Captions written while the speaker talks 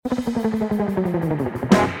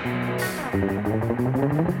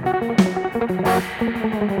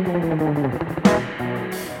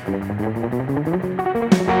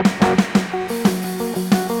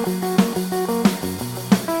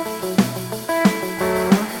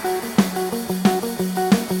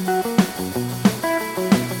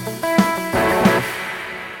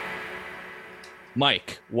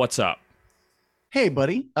Mike, what's up? Hey,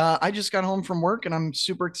 buddy. I just got home from work and I'm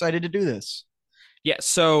super excited to do this. Yeah,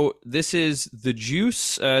 so this is The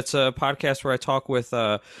Juice. It's a podcast where I talk with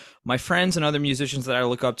my friends and other musicians that I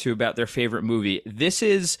look up to about their favorite movie.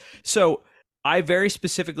 So I very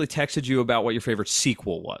specifically texted you about what your favorite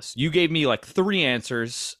sequel was. You gave me like three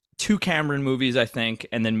answers, two Cameron movies, I think,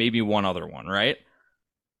 and then maybe one other one, right?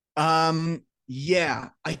 Yeah,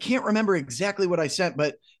 I can't remember exactly what I sent,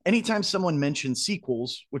 but anytime someone mentions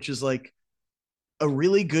sequels, which is like a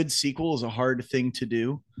really good sequel is a hard thing to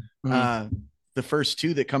do. Mhm. Uh, the first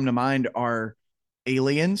two that come to mind are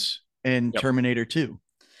Aliens and Yep. Terminator 2.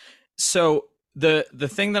 So the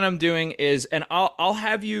thing that I'm doing is, and I'll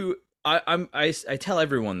have you. I tell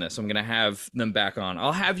everyone this. I'm gonna have them back on.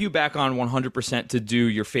 I'll have you back on 100% to do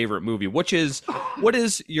your favorite movie. What is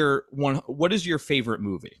your favorite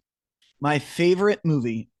movie? My favorite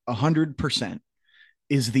movie, 100%,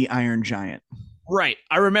 is The Iron Giant. Right.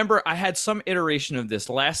 I remember I had some iteration of this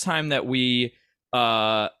last time that we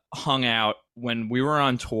hung out when we were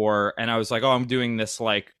on tour, and I was like, "Oh, I'm doing this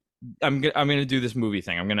like I'm gonna do this movie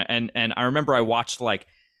thing. I'm gonna." And I remember I watched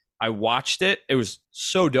it. It was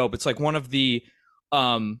so dope. It's like one of the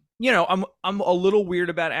I'm a little weird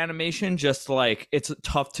about animation. Just like it's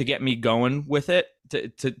tough to get me going with it.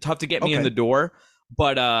 Tough to get me in the Okay. door.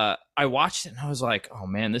 But I watched it and I was like, "Oh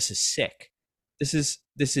man, this is sick. This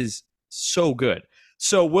is so good."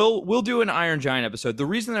 So we'll do an Iron Giant episode. The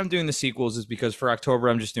reason that I'm doing the sequels is because for October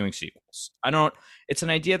I'm just doing sequels. I don't. It's an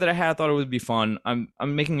idea that I had. I thought it would be fun. I'm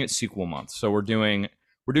making it sequel month. So we're doing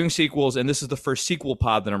sequels, and this is the first sequel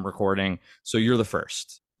pod that I'm recording. So you're the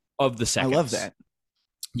first of the I love seconds. that.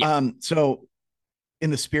 Yeah, So in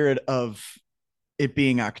the spirit of it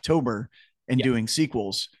being October and yeah. doing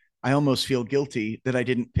sequels, I almost feel guilty that I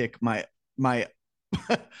didn't pick my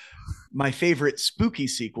my favorite spooky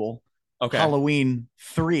sequel, Okay. Halloween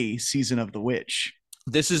 3 Season of the Witch.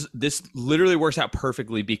 This literally works out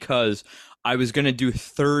perfectly because I was gonna do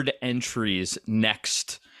third entries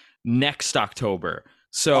next October.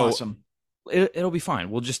 So Awesome. it'll be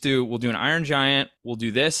fine. We'll do an Iron Giant, we'll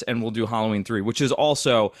do this, and we'll do Halloween 3, which is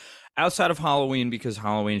also outside of Halloween because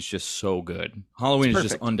Halloween's just so good. It's Halloween is just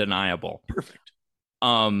perfect. undeniable. Perfect.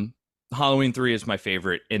 Um Halloween 3 is my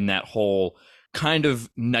favorite in that whole kind of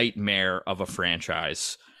nightmare of a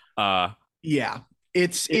franchise. Uh Yeah.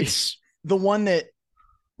 It's the one that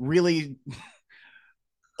really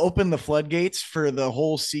opened the floodgates for the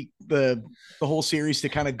whole series to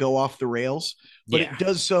kind of go off the rails, but yeah. it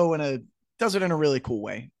does it in a really cool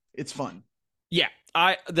way. It's fun. Yeah,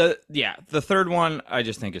 the third one I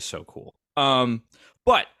just think is so cool.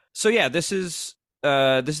 But so yeah, this is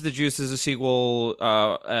the Juice. This is a sequel,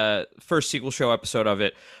 first sequel show episode of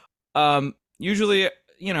it. Usually,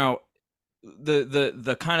 you know,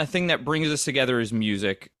 the kind of thing that brings us together is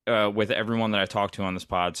music. With everyone that I talk to on this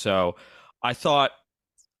pod, so I thought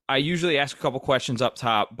I usually ask a couple questions up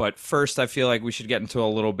top, but first I feel like we should get into a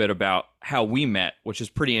little bit about how we met, which is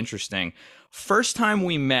pretty interesting. First time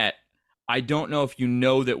we met, I don't know if you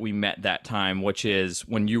know that we met that time, which is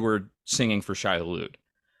when you were singing for Shai Hulud.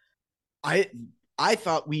 I I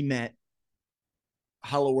thought we met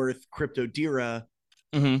Hollowworth Cryptodira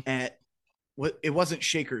Mm-hmm. at what it wasn't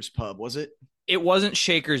Shaker's Pub, was it? It wasn't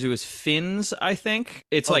Shakers, it was Finn's, I think.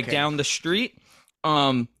 It's like Okay. down the street.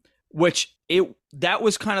 Um, which it that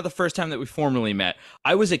was kind of the first time that we formally met.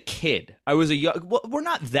 I was a kid. I was a young. Well, we're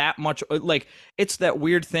not that much like it's that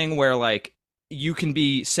weird thing where like you can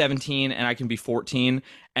be 17 and I can be 14,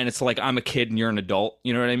 and it's like I'm a kid and you're an adult.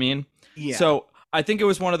 You know what I mean? Yeah. So I think it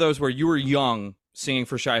was one of those where you were young singing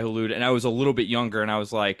for Shai Hulud, and I was a little bit younger, and I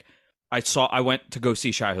was like, I went to go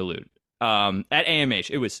see Shai Hulud at AMH.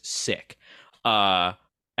 It was sick. Uh,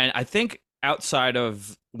 and I think outside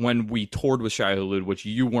of when we toured with Shai Hulud, which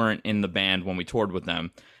you weren't in the band when we toured with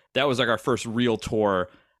them, that was like our first real tour.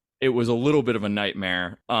 It was a little bit of a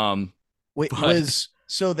nightmare. Wait, But was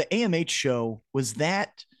so the AMH show, was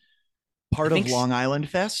that I part of think Long Island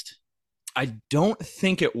Fest? I don't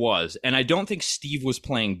think it was, and I don't think Steve was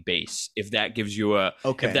playing bass. If that gives you if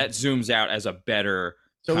Okay. that zooms out as a better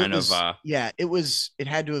So it kind of was, yeah, it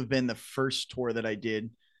had to have been the first tour that I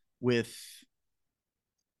did with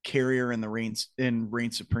Carrier and the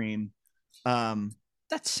Reign Supreme. Um,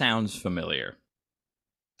 that sounds familiar.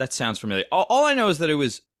 That sounds familiar. All I know is that it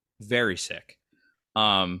was very sick.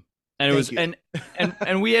 And it was Thank you.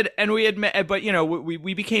 and we had met, but you know,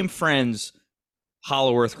 we became friends.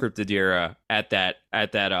 Hollow Earth Cryptodira at that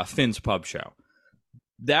Finn's pub show.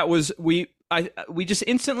 That was we just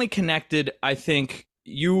instantly connected. I think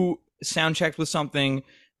you sound checked with something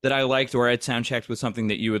that I liked, or I'd sound checked with something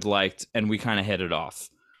that you had liked, and we kind of hit it off.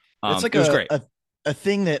 That's like It was great. a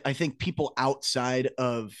thing that I think people outside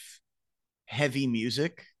of heavy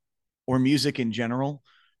music or music in general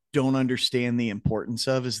don't understand the importance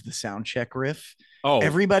of is the sound check riff. Oh,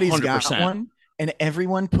 Everybody's got 100%. one, and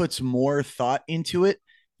everyone puts more thought into it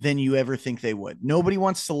than you ever think they would. Nobody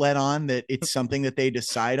wants to let on that it's something that they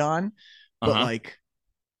decide on, but Uh-huh. like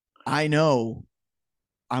I know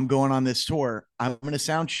I'm going on this tour. I'm going to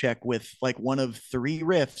sound check with like one of three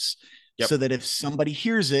riffs Yep. so that if somebody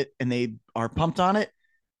hears it and they are pumped on it,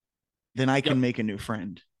 then I Yep. can make a new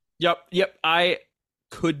friend. Yep. I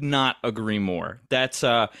could not agree more. That's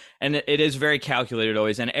and it is very calculated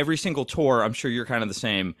always. And every single tour, I'm sure you're kind of the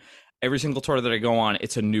same. Every single tour that I go on,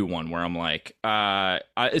 it's a new one where I'm like,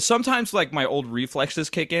 sometimes like my old reflexes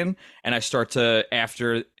kick in, and I start to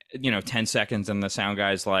after 10 seconds, and the sound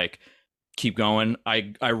guy's like, keep going.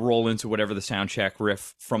 I roll into whatever the sound check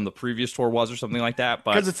riff from the previous tour was or something like that.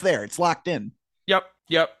 But Because it's there, it's locked in. yep.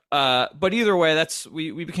 But either way, that's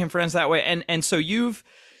we became friends that way, and so you've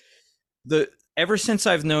the ever since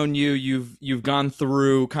I've known you, you've gone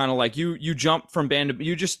through kind of like you jump from band to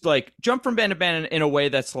you just like jump from band to band in a way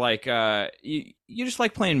that's like you just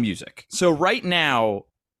like playing music. So right now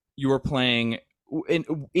you are playing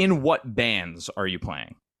in what bands are you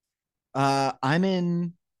playing? I'm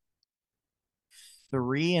in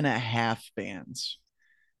 3.5 bands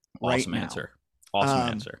right Awesome now. answer. Awesome Um,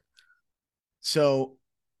 answer. so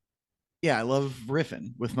yeah, I love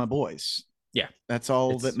riffing with my boys. Yeah, That's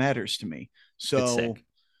all that it's matters to me. it's So sick.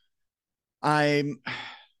 I'm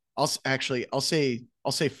I'll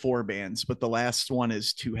say 4 bands, but the last one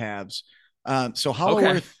is two halves. So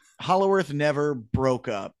Okay. Hollow Earth never broke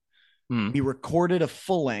up. Hmm. We recorded a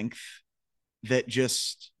full length that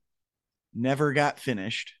just never got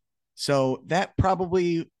finished. So that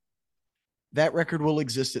record will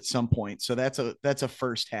exist at some point. So that's a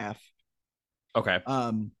first half. Okay.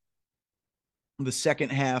 Um, the second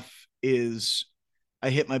half is I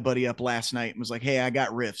hit my buddy up last night and was like, "Hey, I got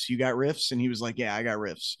riffs. You got riffs?" And he was like, "Yeah, I got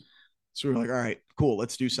riffs." So we are like, "All right, cool.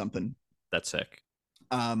 Let's do something." That's sick.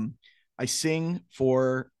 Um, I sing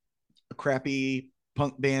for a crappy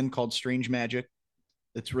punk band called Strange Magic.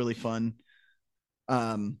 That's really fun.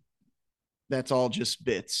 Um, that's all just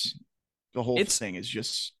bits. The whole It's thing is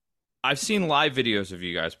just. I've seen live videos of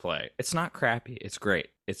you guys play. It's not crappy. It's great.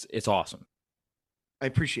 It's awesome. I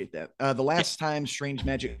appreciate that. The Yeah. last time Strange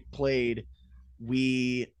Magic played,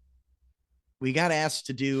 we we got asked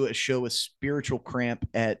to do a show with Spiritual Cramp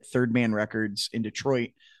at Third Man Records in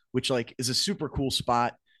Detroit, which like is a super cool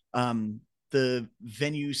spot. The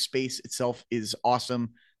venue space itself is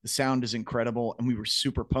awesome. The sound is incredible, and we were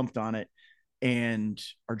super pumped on it. And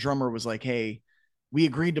our drummer was like, "Hey, we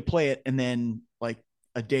agreed to play it," and then like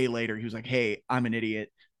a day later, he was like, "Hey, I'm an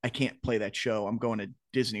idiot. I can't play that show. I'm going to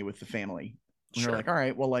Disney with the family." And we are Sure. like, "All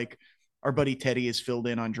right, well, like our buddy Teddy has filled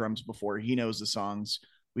in on drums before. He knows the songs.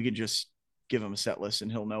 We could just give him a set list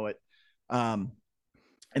and he'll know it." Um,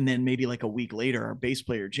 and then maybe like a week later, our bass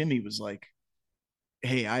player Jimmy was like,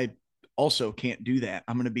 "Hey, I also can't do that.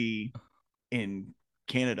 I'm going to be in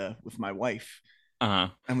Canada with my wife." Uh-huh.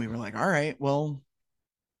 And we were like, "All right, well,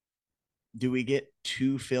 do we get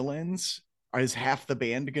 2 fill-ins? Is half the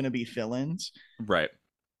band going to be fill-ins?" Right.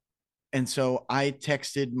 And so I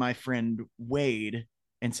texted my friend Wade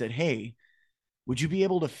and said, "Hey, would you be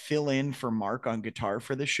able to fill in for Mark on guitar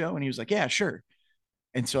for this show?" And he was like, "Yeah, sure."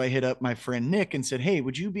 And so I hit up my friend Nick and said, "Hey,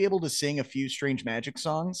 would you be able to sing a few Strange Magic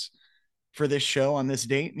songs for this show on this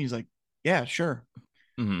date?" And he's like, "Yeah, sure."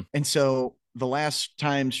 Hmm. And so the last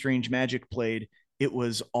time Strange Magic played, it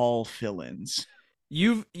was all fill-ins.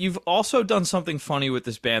 You've also done something funny with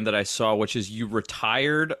this band that I saw, which is you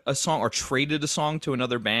retired a song or traded a song to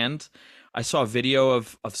another band. I saw a video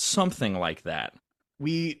of something like that.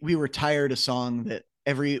 We retired a song that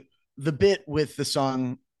the bit with the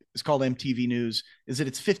song is called MTV News is that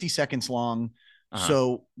it's 50 seconds long. Uh-huh.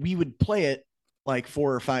 So we would play it like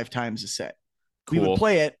 4 or 5 times a set. We would Cool.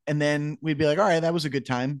 play it and then we'd be like, "All right, that was a good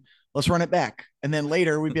time. Let's run it back." And then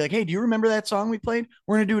later we'd be like, "Hey, do you remember that song we played?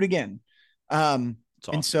 We're going to do it again." It's And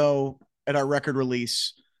awesome. so at our record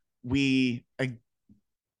release, I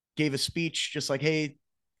gave a speech just like, "Hey,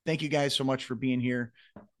 thank you guys so much for being here.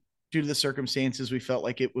 Due to the circumstances, we felt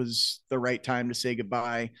like it was the right time to say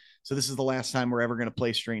goodbye. So this is the last time we're ever going to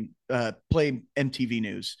play MTV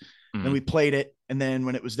News." Then Mhm. we played it. And then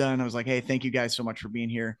when it was done, I was like, hey, thank you guys so much for being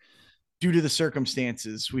here. Due to the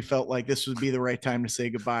circumstances, we felt like this would be the right time to say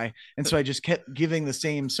goodbye. And so I just kept giving the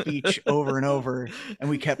same speech over and over. And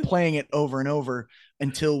we kept playing it over and over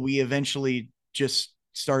until we eventually just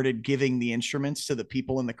started giving the instruments to the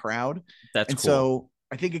people in the crowd. That's And cool. so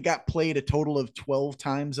I think it got played a total of 12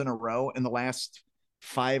 times in a row. In the last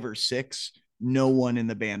 5 or 6, no one in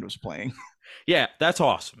the band was playing. Yeah, that's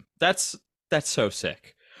awesome. That's so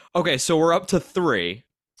sick. Okay, so we're up to three.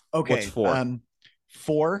 What's Okay. four?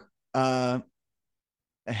 4, a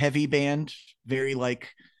heavy band, very like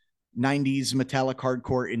 90s metallic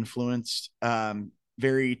hardcore influenced,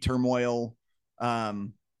 very turmoil.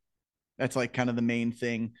 Um, that's like kind of the main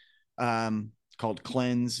thing. Called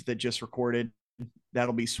Cleanse that just recorded.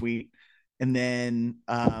 That'll be sweet. And then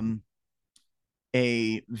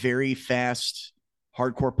a very fast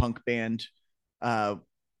hardcore punk band uh,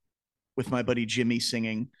 with my buddy Jimmy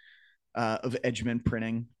singing of Edgeman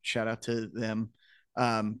Printing. Shout out to them.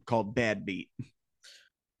 Called Bad Beat.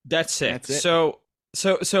 That's And sick. that's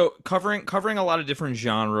it. So covering a lot of different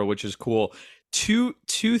genre, which is cool. Two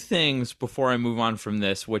things before I move on from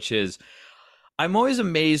this, which is I'm always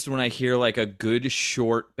amazed when I hear like a good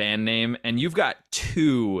short band name, and you've got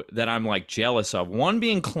two that I'm like jealous of. One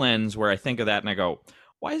being Cleanse, where I think of that and I go,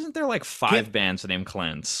 why isn't there like Can't five bands named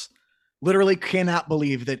Cleanse? literally cannot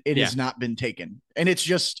believe that it Yeah. has not been taken. And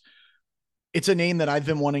it's a name that I've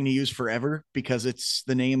been wanting to use forever because it's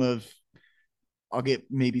the name of, I'll get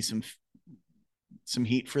maybe some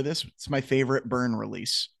heat for this. It's my favorite Burn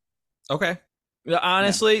release. Okay. Yeah.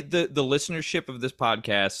 Honestly, the listenership of this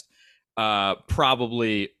podcast,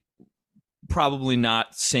 probably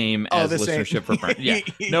not same Oh, as the same. listenership for Burn. Yeah.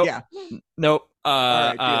 Nope. Yeah. Nope.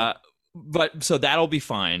 All right, deal. But so that'll be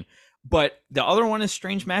fine. But the other one is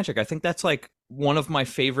Strange Magic. I think that's like one of my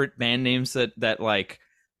favorite band names that like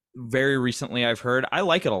very recently I've heard. I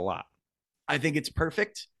like it a lot. I think it's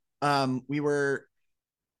perfect. We were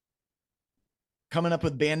coming up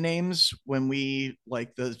with band names when we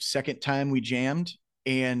like the second time we jammed,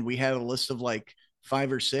 and we had a list of like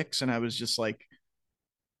 5 or 6, and I was just like,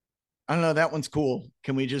 I don't know, that one's cool.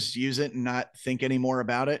 Can we just use it and not think any more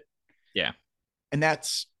about it? Yeah. And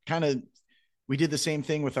that's kind of, we did the same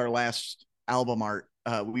thing with our last album art.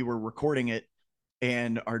 We were recording it,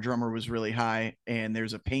 and our drummer was really high, and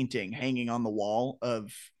there's a painting hanging on the wall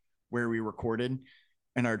of where we recorded,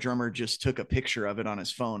 and our drummer just took a picture of it on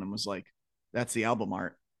his phone and was like, that's the album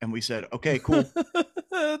art. And we said, okay, cool.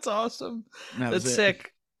 That's awesome. And that was That's it.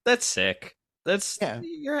 sick. That's sick. That's Yeah.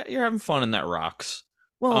 you're having fun and that rocks.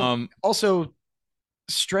 Well, Um also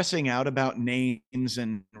stressing out about names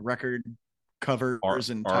and record art covers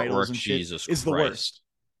and titles artwork, and shit Jesus is the Christ. worst.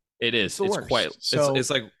 It It's is. the It's quite. worst. It's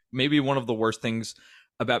So like maybe one of the worst things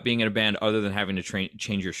about being in a band, other than having to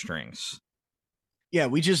change your strings. yeah,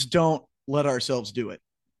 we just don't let ourselves do it.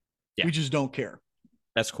 Yeah, We just don't care.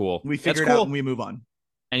 that's cool. We That's figure it out and cool. we move on.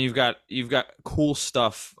 And you've got cool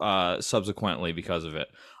stuff subsequently because of it.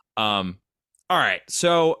 All right.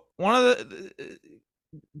 So one of the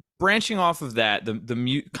branching off of that,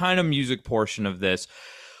 kind of music portion of this.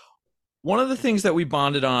 One of the things that we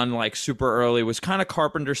bonded on like super early was kind of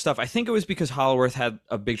Carpenter stuff. I think it was because Hollowworth had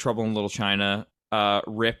a Big Trouble in Little China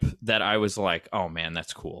rip that I was like, oh man,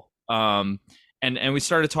 that's cool. And we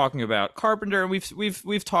started talking about Carpenter, and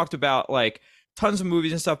we've talked about like tons of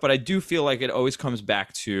movies and stuff, but I do feel like it always comes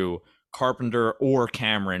back to Carpenter or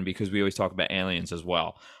Cameron because we always talk about aliens as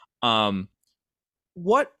well.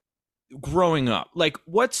 What growing up like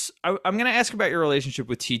I'm going to ask about your relationship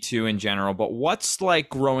with T2 in general, but what's like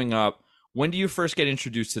growing up, when do you first get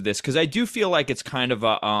introduced to this? Because I do feel like it's kind of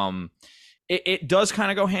a it does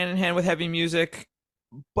kind of go hand in hand with heavy music,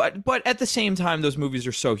 but at the same time those movies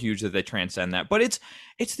are so huge that they transcend that. But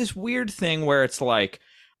it's this weird thing where it's like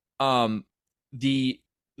um the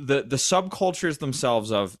the subcultures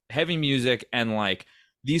themselves of heavy music and like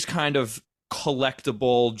these kind of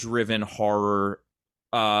collectible driven horror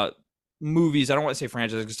uh movies. I don't want to say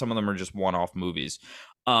franchises because some of them are just one-off movies.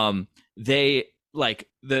 They like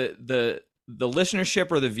the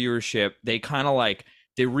listenership or the viewership, they kind of like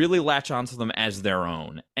they really latch onto them as their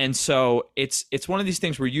own. And so it's one of these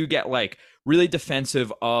things where you get like really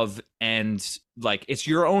defensive of, and like it's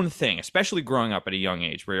your own thing, especially growing up at a young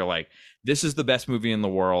age where you're like, this is the best movie in the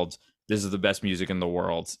world, this is the best music in the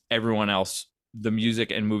world. Everyone else, the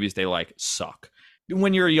music and movies they like suck.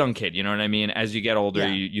 When you're a young kid, you know what I mean? As you get older,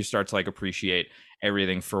 Yeah. you start to like appreciate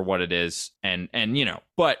everything for what it is. And you know,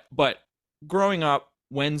 but growing up,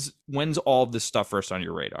 when's all this stuff first on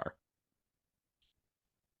your radar?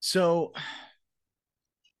 So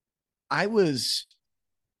I was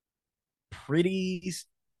pretty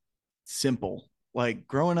simple. Like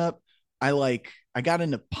growing up, I got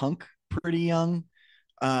into punk pretty young,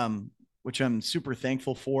 um, which I'm super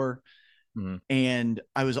thankful for. Mhm. And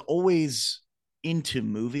I was always into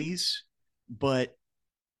movies, but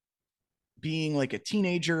being like a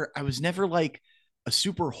teenager, I was never like a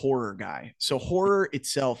super horror guy. So horror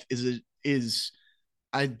itself is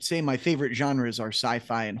I'd say my favorite genres are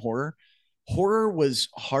sci-fi and horror. Horror was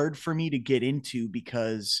hard for me to get into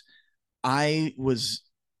because I was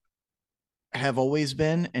have always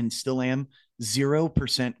been and still am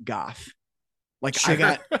 0% goth. Like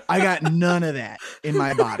Sure. I got none of that in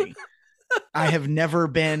my body. I have never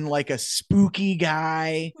been like a spooky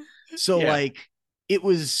guy. So Yeah. like it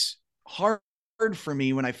was hard for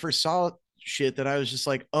me when I first saw shit that I was just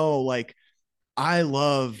like, "Oh, like I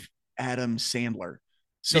love Adam Sandler."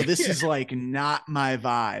 So this Yeah. is like not my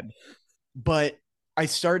vibe. But I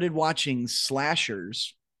started watching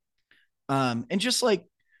slashers and just like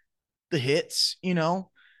the hits, you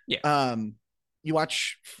know. Yeah. Um you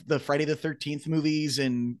watch the Friday the 13th movies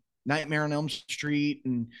and Nightmare on Elm Street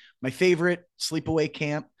and my favorite Sleepaway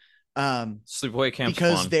Camp Sleepaway Camp's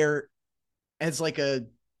because fun. they're as like a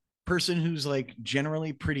person who's like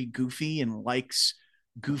generally pretty goofy and likes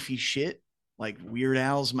goofy shit, like Weird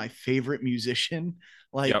Al's my favorite musician. Yep.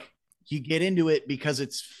 Like you get into it because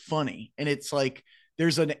it's funny and it's like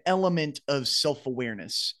there's an element of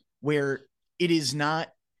self-awareness where it is not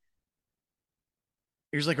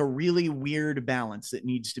there's like a really weird balance that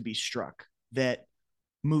needs to be struck that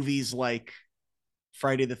movies like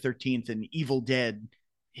Friday the 13th and Evil Dead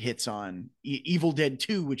hits on. Evil Dead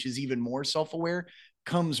 2, which is even more self aware,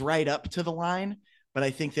 comes right up to the line. But I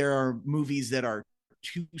think there are movies that are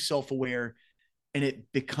too self aware and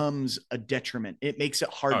it becomes a detriment. It makes it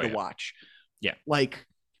Oh hard to yeah. watch. Yeah. Like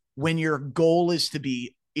when your goal is to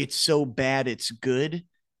be, it's so bad, it's good, it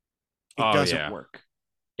Oh doesn't yeah. work.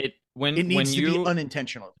 It It when needs to be you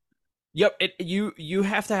unintentional. Yep, you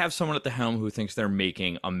have to have someone at the helm who thinks they're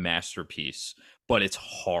making a masterpiece, but it's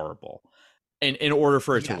horrible. In order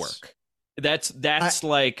for it to Yes. work. That's I that's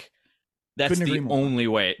like that's couldn't the agree more. only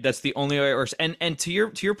way. That's the only way it works. And to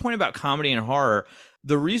your point about comedy and horror,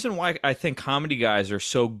 the reason why I think comedy guys are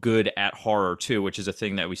so good at horror too, which is a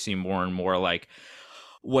thing that we see more and more, like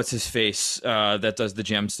what's his face that does the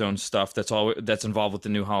gemstone stuff, that's involved with the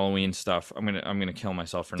new Halloween stuff. I'm gonna kill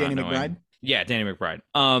myself for not Danny knowing. McBride. Yeah, Danny McBride.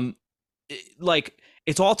 Like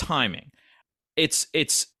it's all timing.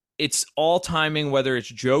 It's all timing, whether it's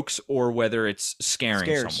jokes or whether it's scaring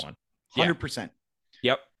Scares. someone. Yeah. 100%.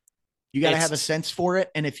 Yep. You got to have a It's sense for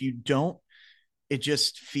it. And if you don't, it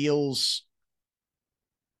just feels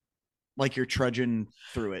like you're trudging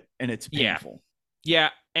through it and it's yeah. painful. Yeah.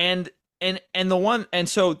 And the one and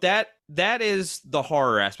so that is the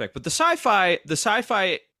horror aspect, but the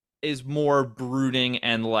sci-fi is more brooding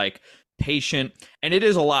and like patient, and it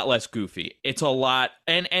is a lot less goofy. It's a lot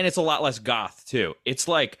and it's a lot less goth too. It's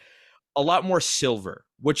like a lot more silver,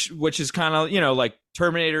 which is kind of, like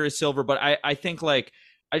Terminator is silver, but I think like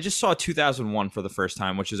I just saw 2001 for the first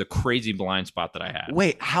time, which is a crazy blind spot that I had.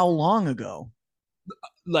 Wait, how long ago?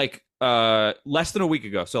 Like less than a week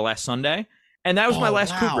ago, so last Sunday, and that was my Oh,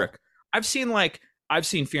 last Kubrick. wow. I've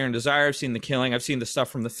seen Fear and Desire, I've seen The Killing, I've seen the stuff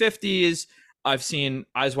from the 50s, I've seen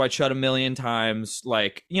Eyes Wide Shut a million times.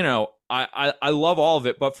 Like, I love all of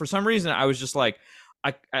it, but for some reason I was just like,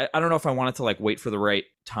 I don't know if I wanted to like wait for the right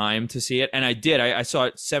time to see it, and I did. I saw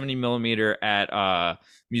it 70 millimeter at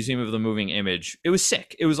Museum of the Moving Image. It was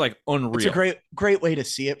sick. It was like It's a unreal. great way to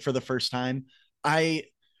see it for the first time. I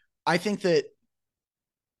I think that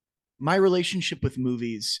my relationship with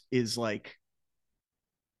movies is like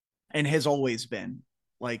and has always been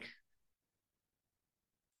like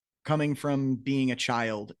coming from being a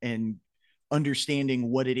child and understanding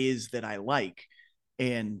what it is that I like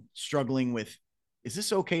and struggling with is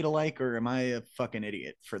this okay to like or am I a fucking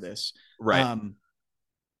idiot for this? Right. Um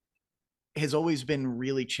has always been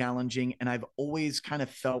really challenging and I've always kind of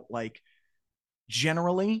felt like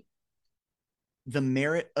generally the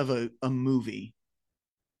merit of a movie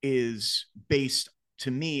is based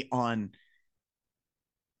to me on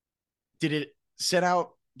did it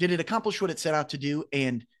did it accomplish what it set out to do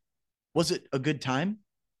and was it a good time?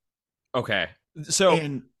 Okay. So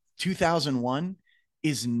And 2001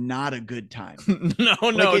 is not a good time. no,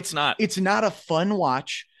 Like it's not. it's not a fun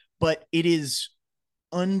watch, but it is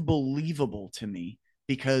unbelievable to me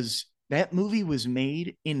because that movie was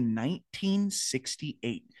made in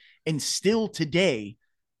 1968 and still today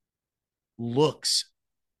looks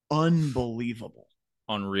unbelievable.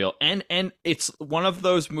 Unreal. And it's one of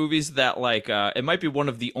those movies that like it might be one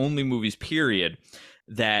of the only movies period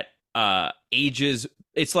that ages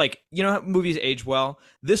It's like, you know how movies age well?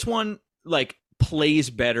 This one like plays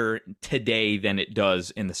better today than it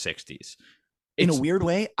does in the 60s. In a It's weird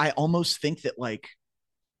way, I almost think that like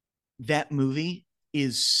that movie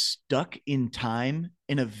is stuck in time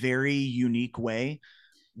in a very unique way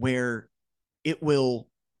where it will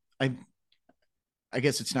I I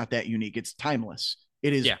guess it's not that unique. It's timeless.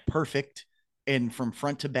 It is yeah. perfect and from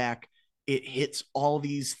front to back it hits all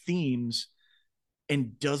these themes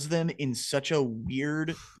and does them in such a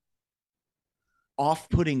weird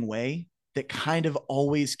off-putting way that kind of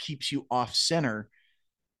always keeps you off center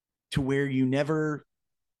to where you never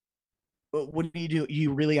what do?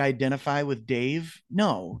 You really identify with Dave?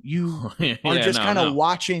 No, you are Yeah, just no, kind of no.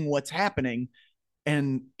 watching what's happening,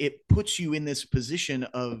 and it puts you in this position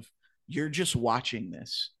of you're just watching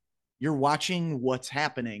this. You're watching what's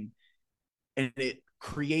happening, and it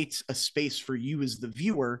creates a space for you as the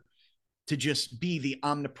viewer to just be the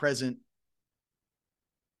omnipresent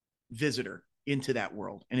visitor into that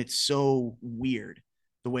world. And it's so weird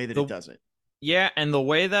the way that it The does it. Yeah, and the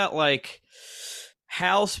way that like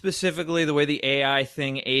how specifically the way the AI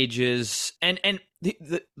thing ages, and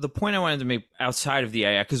the point I wanted to make outside of the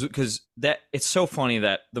AI, because that it's so funny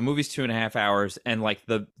that the movie's 2.5 hours and like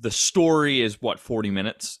the story is what 40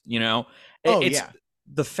 minutes. Oh, It's yeah.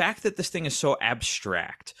 the fact that this thing is so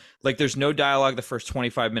abstract. Like there's no dialogue the first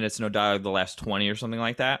 25 minutes, no dialogue the last 20 or something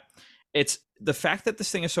like that. It's the fact that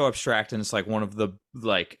this thing is so abstract and it's like one of the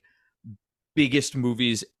like biggest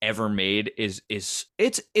movies ever made is it's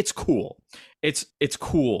cool. It's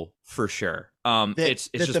cool for sure. That It's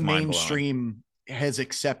that just the mind blowing. mainstream has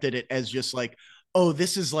accepted it as just like, oh,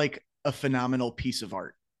 this is like a phenomenal piece of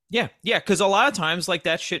art. Yeah, yeah, because a lot of times like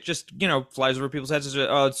that shit just flies over people's heads.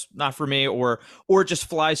 Oh, it's not for me, or it just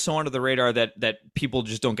flies so under the radar that people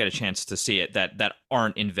just don't get a chance to see it, that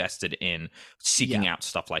aren't invested in seeking Yeah. out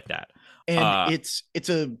stuff like that. And Uh, it's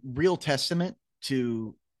a real testament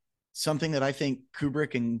to something that I think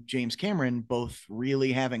Kubrick and James Cameron both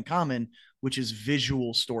really have in common, which is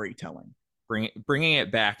visual storytelling. bringing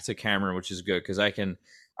it back to Cameron, which is good because I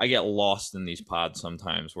get lost in these pods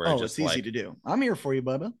sometimes where I Oh, it's just easy like, to do. I'm here for you,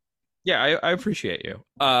 Bubba. yeah, I appreciate you.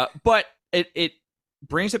 But it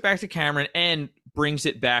brings it back to Cameron and brings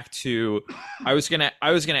it back to I was gonna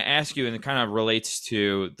ask you, and it kind of relates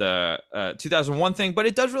to the 2001 thing, but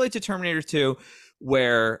it does relate to Terminator 2,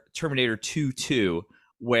 where Terminator 2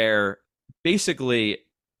 where basically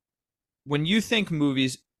when you think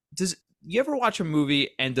movies, does you ever watch a movie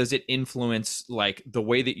and does it influence like the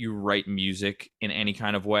way that you write music in any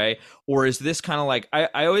kind of way? Or is this kind of like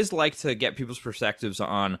I always like to get people's perspectives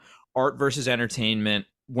on art versus entertainment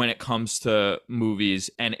when it comes to movies,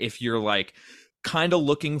 and if you're like kind of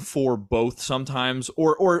looking for both sometimes,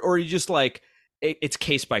 or you just like it's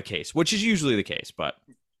case by case, which is usually the case, but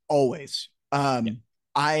Always. yeah.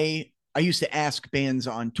 I used to ask bands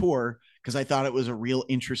on tour because I thought it was a real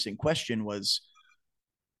interesting question was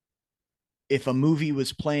if a movie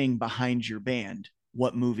was playing behind your band,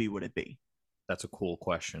 what movie would it be? That's a cool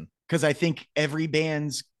question. Because I think every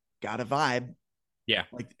band's got a vibe. Yeah.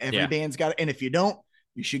 Like every Yeah. band's got it. And if you don't,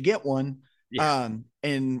 you should get one. Yeah.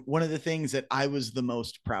 And one of the things that I was the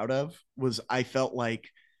most proud of was I felt like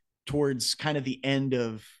towards kind of the end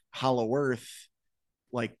of Hollow Earth,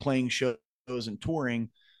 like playing shows and touring,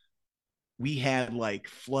 we had like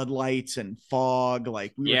floodlights and fog.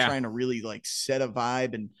 Like we were Yeah. trying to really like set a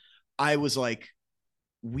vibe. And I was like,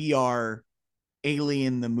 we are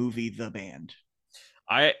Alien the movie, the band.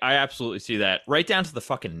 I absolutely see that. Right down to the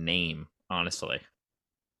fucking name, honestly.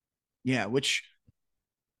 Yeah, which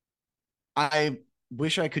I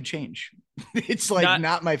wish I could change. It's like Not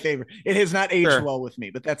not my favorite. It has not aged sure. well with me,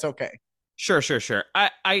 but that's okay. Sure.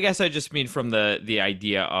 I guess I just mean from the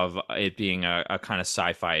idea of it being a kind of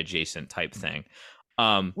sci-fi adjacent type thing.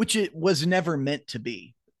 Um, Which it was never meant to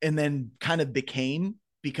be, and then kind of became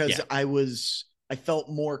because yeah. I felt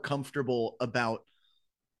more comfortable about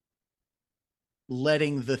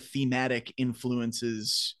letting the thematic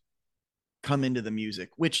influences come into the music,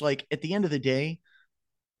 which like at the end of the day,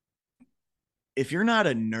 if you're not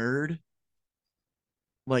a nerd,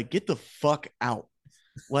 like get the fuck out.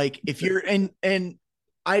 Like if you're and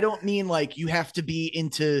I don't mean like you have to be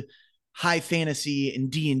into high fantasy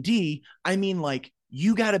and D&D. I mean like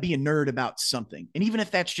you got to be a nerd about something. And even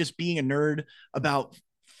if that's just being a nerd about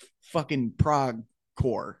fucking prog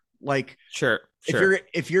core, like Sure. if Sure.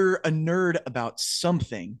 you're a nerd about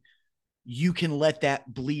something, you can let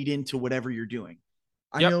that bleed into whatever you're doing.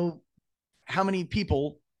 I Yep. know how many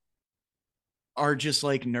people are just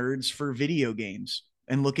like nerds for video games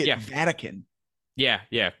and look at Yeah. Vatican. Yeah.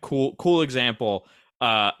 Cool example.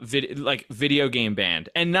 Like video game band,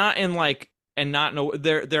 and not in like and not know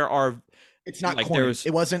there are It's not like there corny. was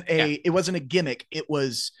yeah It wasn't a gimmick. It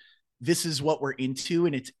was, this is what we're into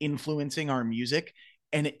and it's influencing our music.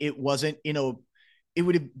 And it wasn't, it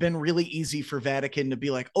would have been really easy for Vatican to be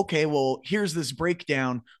like, okay, well, here's this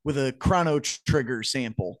breakdown with a chrono trigger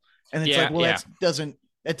sample. And it's like, yeah well, yeah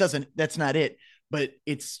that's not it. But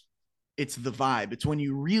it's the vibe. It's when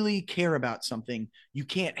you really care about something, you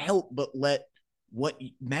can't help but let what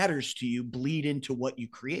matters to you bleed into what you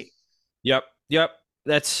create. yep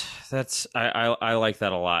that's I like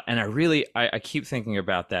that a lot, and I keep thinking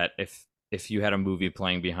about that. If you had a movie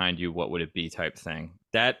playing behind you, what would it be, type thing.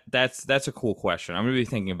 That's a cool question. I'm gonna be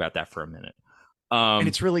thinking about that for a minute. And um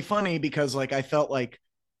it's really funny because like I felt like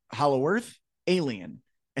Hollow Earth, Alien,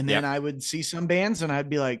 and then yep. I would see some bands and I'd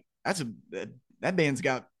be like, that band's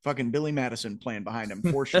got fucking Billy Madison playing behind him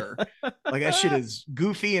for sure. Like that shit is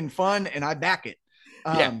goofy and fun, and I back it.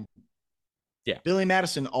 Yeah, Um, yeah. Billy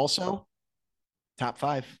Madison also top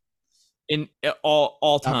five, In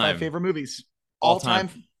all top five time, favorite movies, all time.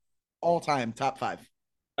 all time top five.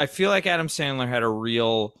 I feel like Adam Sandler had a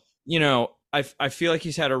real, I feel like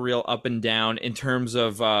he's had a real up and down in terms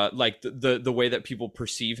of like the way that people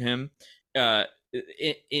perceive him.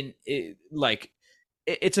 Like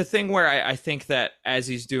it's a thing where I think that as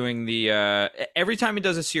he's doing the every time he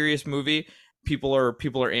does a serious movie, people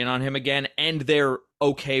are in on him again, and they're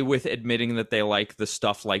okay with admitting that they like the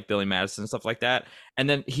stuff like Billy Madison and stuff like that. And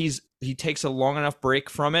then he takes a long enough break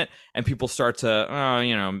from it, and people start to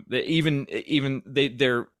even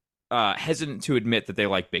they're hesitant to admit that they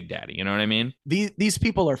like Big Daddy. You know what I mean? These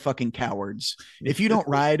people are fucking cowards. If you don't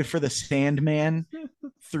ride for the Sandman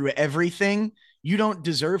through everything, you don't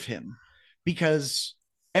deserve him, because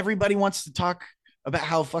everybody wants to talk about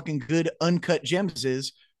how fucking good Uncut Gems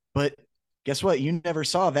is, but guess what? You never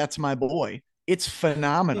saw That's My Boy. It's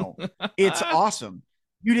phenomenal. It's awesome.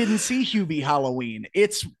 You didn't see Hubie Halloween.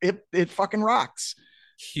 It fucking rocks.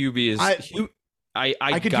 Hubie is I I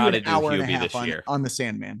I could do an gotta do hour and a Hubie half this year. on the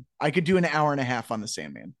Sandman. I could do an hour and a half on the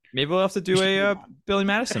Sandman. Maybe we'll have to We do should a move on. Billy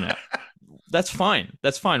Madison app. That's fine.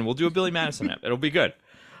 That's fine. We'll do a Billy Madison app. It'll be good.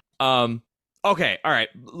 Um, okay, all right.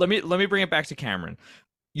 Let me bring it back to Cameron.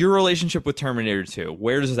 Your relationship with Terminator 2.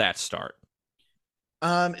 Where does that start?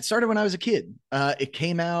 It started when I was a kid. It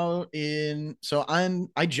came out in so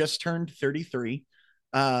I just turned 33.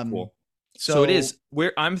 Um, Cool. So it so is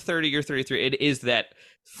where I'm 30, you're 33. It is that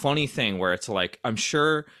funny thing where it's like I'm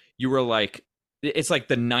sure you were like it's like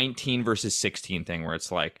the 19 versus 16 thing where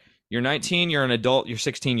it's like you're 19, you're an adult, you're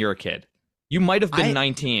 16, you're a kid. You might have been I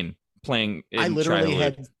 19 playing I in literally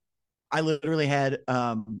childhood. had I literally had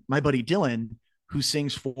my buddy Dylan, who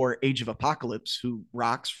sings for Age of Apocalypse, who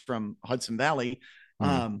rocks from Hudson Valley, Hmm.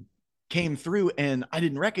 um, came through and I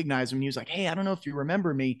didn't recognize him. He was like, "Hey, I don't know if you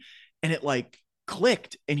remember me," and it like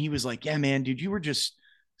clicked. And he was like, "Yeah, man, dude, you were just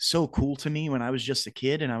so cool to me when I was just a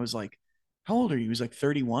kid." And I was like, "How old are you?" He was like,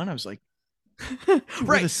 31. I was like, "Dude, we're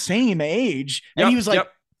Right. the same age." And he Yep. was like,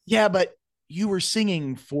 Yep. "Yeah, but you were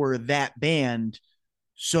singing for that band,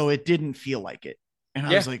 so it didn't feel like it." And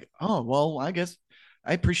I Yeah. was like, "Oh, well, I guess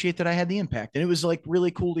I appreciate that I had the impact." And it was like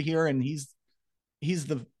really cool to hear. And he's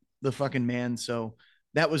the fucking man. So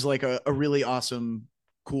that was like a really awesome,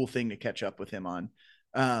 cool thing to catch up with him on.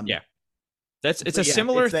 Um, Yeah. That's it's a but yeah,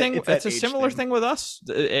 similar thing. it's It's that a age similar thing. thing with us.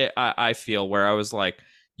 I feel where I was like,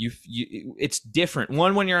 it's different.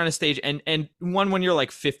 One when you're on a stage, and one when you're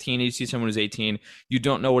like 15, and you see someone who's 18, you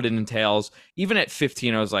don't know what it entails. Even at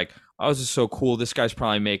 15, I was like, oh, this is so cool. This guy's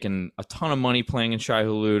probably making a ton of money playing in Shai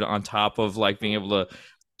Hulud on top of like being able to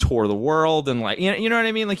tour the world and like you know what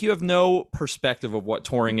I mean. Like you have no perspective of what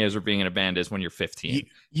touring is or being in a band is when you're You, 15.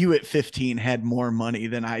 you at 15 had more money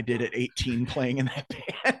than I did at 18 playing in that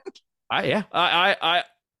band. Yeah,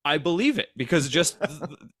 I believe it because just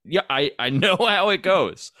yeah, I know how it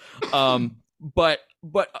goes. But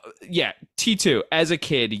yeah, T2 as a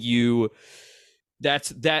kid, that's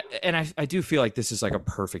that, and I do feel like this is like a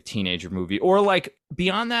perfect teenager movie, or like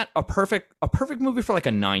beyond that, a perfect movie for like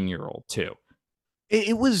a 9-year old too.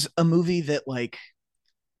 It was a movie that like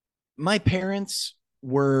my parents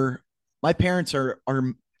were my parents are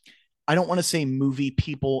I don't want to say movie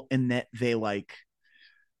people in that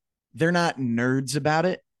they're not nerds about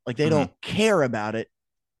it. Like they Hmm. don't care about it,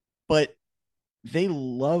 but they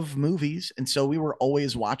love movies. And so we were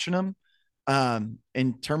always watching them.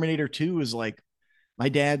 And Terminator 2 is like, my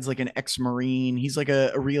dad's like an ex-Marine. He's like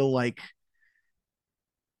a real like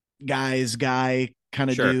guy's guy kind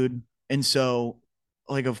of Sure. dude. And so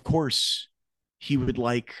like, of course he would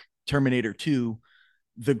like Terminator 2,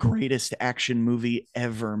 the greatest action movie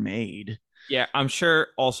ever made. Yeah, I'm sure.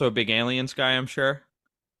 Also a big aliens guy. I'm sure.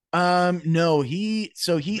 No, he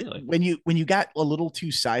Really? when you got a little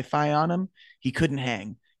too sci-fi on him, he couldn't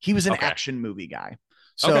hang. He was an Okay. action movie guy.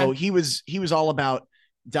 So Okay. he was all about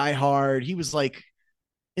Die Hard. He was like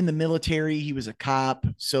in the military, he was a cop,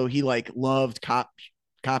 so he like loved cop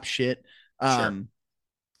shit. Sure. Um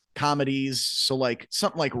comedies, so like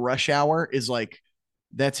something like Rush Hour is like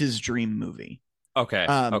that's his dream movie. Okay.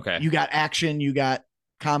 Okay. You got action, you got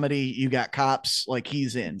comedy, you got cops, like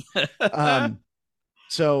he's in. Um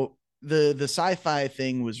So the sci-fi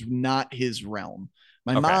thing was not his realm.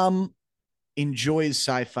 My Okay. mom enjoys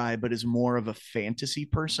sci-fi, but is more of a fantasy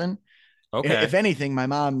person. Okay. If anything, my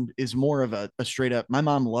mom is more of a straight up. My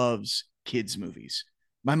mom loves kids movies.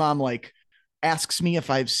 My mom like asks me if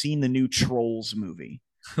I've seen the new Trolls movie,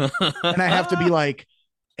 and I have to be like,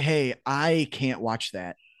 "Hey, I can't watch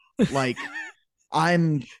that. Like,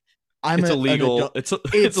 I'm I'm It's an illegal. adult. It's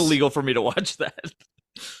It's illegal for me to watch that.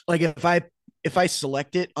 like if I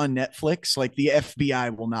select it on Netflix, like the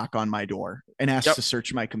FBI will knock on my door and ask Yep. to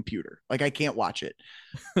search my computer. Like I can't watch it.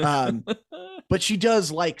 Um, but she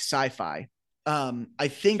does like sci-fi. I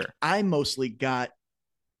think Sure.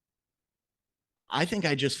 I think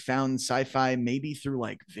I just found sci-fi maybe through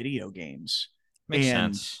like video games Makes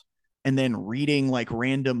and sense. and then reading like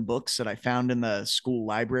random books that I found in the school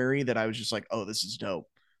library that I was just like, oh, this is dope.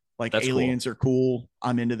 Like That's cool. aliens are cool.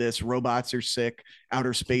 I'm into this. Robots are sick.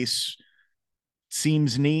 Outer space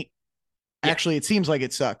seems neat. Yeah. Actually, it seems like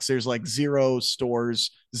it sucks. There's like zero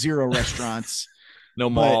stores, zero restaurants, No but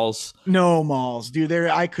malls. no malls, dude. There,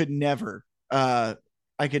 uh, I could never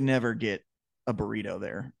get a burrito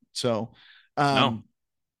there. So, No.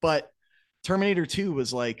 but Terminator 2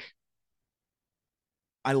 was like,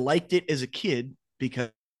 I liked it as a kid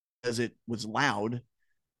because it was loud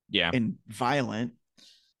Yeah. and violent.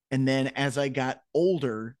 And then as I got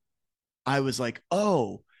older, I was like,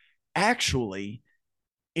 oh, actually,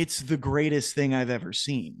 it's the greatest thing I've ever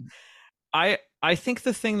seen. I think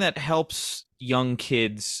the thing that helps young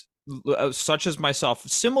kids, such as myself,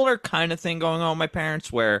 similar kind of thing going on with my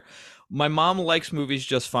parents, where my mom likes movies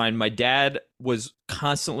just fine. My dad was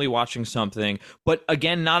constantly watching something, but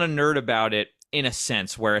again, not a nerd about it in a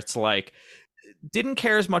sense, where it's like didn't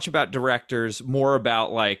care as much about directors, more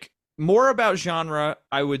about genre,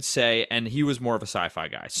 I would say, and he was more of a sci-fi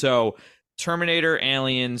guy. So Terminator,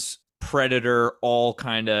 Aliens, Predator, all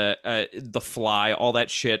kind of The Fly, all that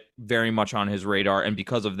shit, very much on his radar, and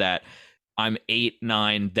because of that, I'm 8,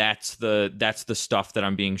 9. That's the stuff that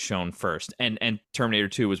I'm being shown first, and Terminator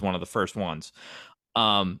 2 was one of the first ones.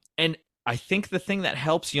 And I think the thing that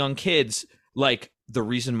helps young kids, like the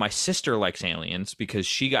reason my sister likes Aliens because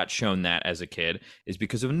she got shown that as a kid, is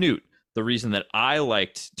because of Newt. The reason that I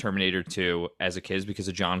liked Terminator 2 as a kid is because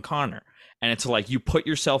of John Connor. And it's like you put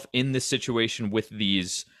yourself in this situation with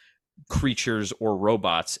these creatures or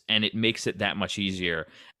robots, and it makes it that much easier.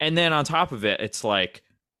 And then on top of it, it's like,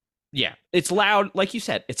 yeah, it's loud. Like you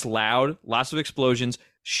said, it's loud, lots of explosions,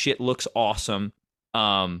 shit looks awesome.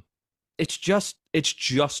 Um, it's just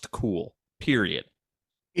cool. Period.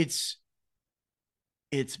 It's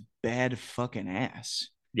it's bad fucking ass.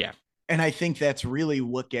 Yeah. And I think that's really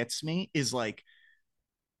what gets me is like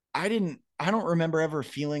I don't remember ever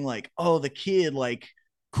feeling like, oh, the kid, like,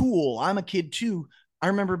 cool, I'm a kid too. I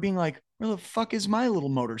remember being like, where the fuck is my little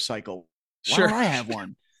motorcycle? Why Sure. don't I have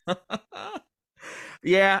one?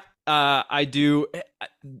 Yeah, I do.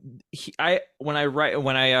 I when I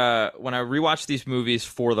rewatch these movies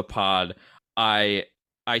for the pod, I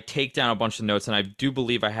I take down a bunch of notes, and I do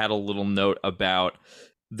believe I had a little note about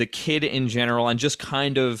the kid in general, and just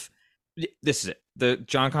kind of this is it. The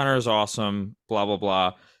John Connor is awesome. Blah blah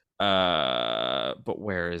blah. But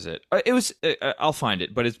where is it? It was. I'll find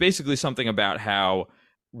it. But it's basically something about how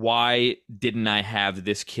why didn't I have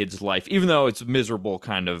this kid's life, even though it's miserable,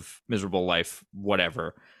 kind of miserable life,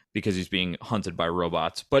 whatever, because he's being hunted by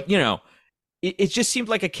robots. But it just seemed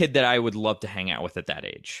like a kid that I would love to hang out with at that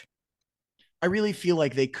age. I really feel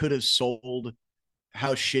like they could have sold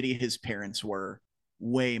how shitty his parents were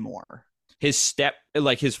way more.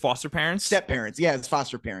 Like his foster parents. Step parents, yeah, his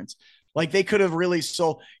foster parents. Like they could have really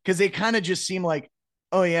sold because they kind of just seem like,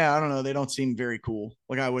 oh yeah, I don't know, they don't seem very cool.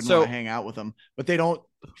 Like I wouldn't want to So hang out with them, but they don't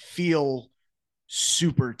feel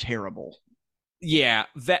super terrible. yeah,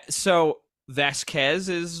 so Vasquez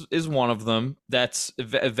is one of them. That's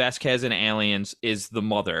Vasquez in Aliens is the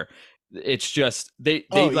mother. It's just they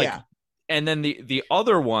Oh like, yeah, and then the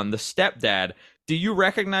other one, the stepdad. Do you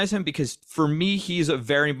recognize him? Because for me, he's a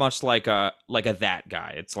very much like a that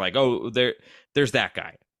guy. It's like, oh, there's that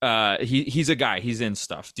guy. He's a guy. He's in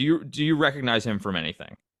stuff. Do you recognize him from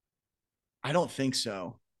anything? I don't think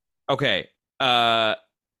so. Okay.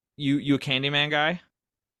 You a Candyman guy?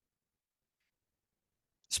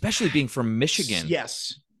 especially being from Michigan.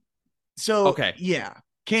 Yes. So Okay, yeah,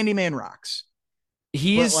 Candyman rocks. But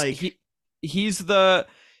he's like, he he's the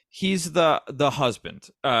he's the husband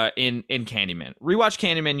in Candyman. Rewatch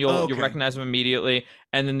Candyman, you'll okay. recognize him immediately.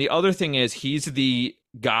 And then the other thing is he's the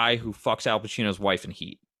guy who fucks Al Pacino's wife in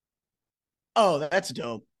Heat. Oh, that's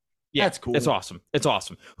dope. Yeah, That's it's cool. awesome. It's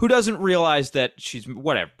awesome. Who doesn't realize that she's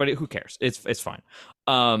whatever, but who cares? It's fine.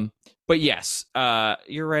 Um, but yes,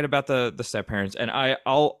 you're right about the step parents, and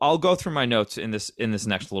I'll go through my notes in this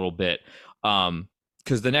next little bit.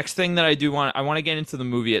 Because the next thing that I want to get into the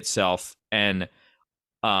movie itself, and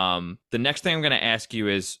the next thing I'm going to ask you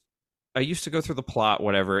is, I used to go through the plot,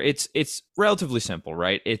 whatever. It's relatively simple,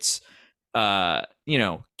 right? It's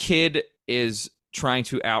kid is trying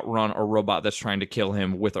to outrun a robot that's trying to kill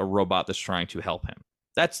him with a robot that's trying to help him.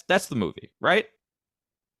 That's the movie, right?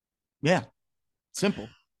 Yeah. Simple.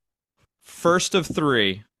 First of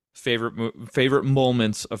three favorite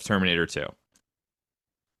moments of Terminator 2.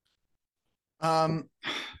 Um,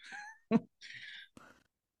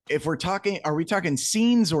 if are we talking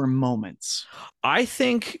scenes or moments? I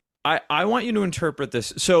think I want you to interpret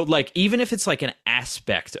this. So like even if it's like an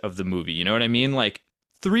aspect of the movie, you know what I mean? Like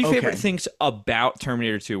three favorite Okay. things about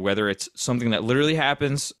Terminator 2, whether it's something that literally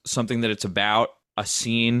happens, something that it's about, a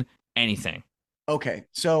scene, anything. Okay.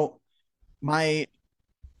 So my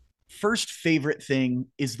first favorite thing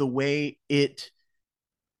is the way it,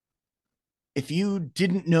 if you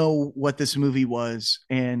didn't know what this movie was,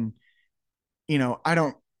 and I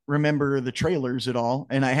don't remember the trailers at all,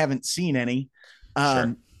 and I haven't seen any, Sure.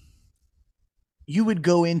 um, you would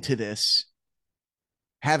go into this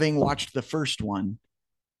having watched the first one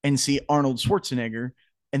and see Arnold Schwarzenegger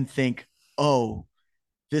and think, "Oh,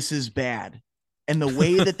 this is bad." And the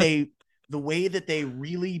way that they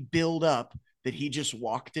really build up that he just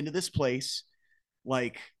walked into this place,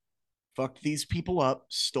 like, fucked these people up,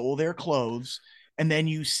 stole their clothes, and then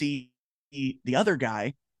you see the other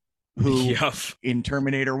guy who Yup. in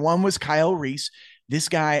Terminator 1 was Kyle Reese. This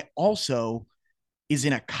guy also is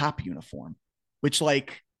in a cop uniform, which,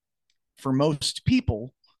 like, for most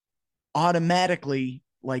people automatically,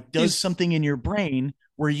 like, does He's something in your brain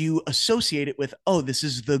where you associate it with, oh, this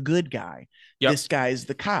is the good guy, Yep. this guy is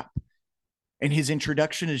the cop. And his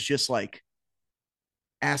introduction is just like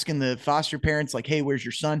asking the foster parents, like, hey, where's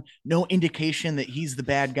your son? No indication that he's the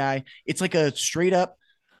bad guy. It's like a straight up,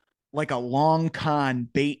 like a long con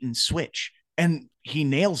bait and switch, and he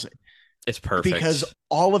nails it It's because perfect.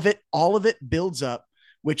 all of it builds up.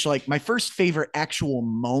 Which, like, my first favorite actual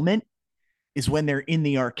moment is when they're in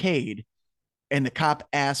the arcade and the cop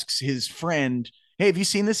asks his friend, hey, have you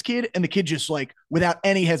seen this kid? And the kid just, like, without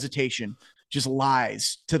any hesitation, just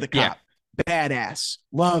lies to the Yeah. cop. Badass.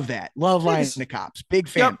 Love that. Love It lying is. to cops. Big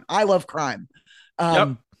fan. Yep. I love crime. Yep.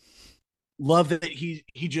 um Love that he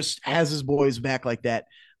just has his boys back like that.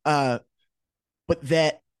 But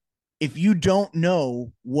that, if you don't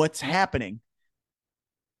know what's happening,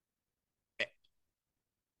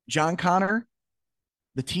 John Connor,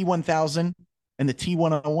 the T-1000, and the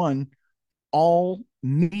T-101 all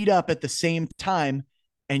meet up at the same time,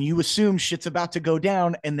 and you assume shit's about to go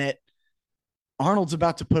down and that Arnold's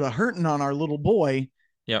about to put a hurting on our little boy,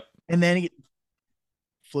 Yep. and then he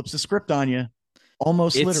flips the script on you,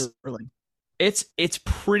 almost It's literally. it's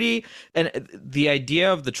pretty, and the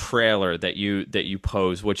idea of the trailer that you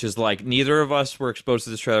pose, which is like neither of us were exposed to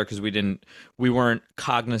this trailer because we weren't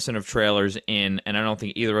cognizant of trailers and I don't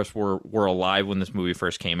think either of us were alive when this movie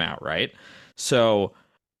first came out, right? So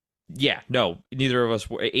yeah, no, neither of us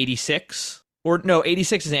were 86, or no,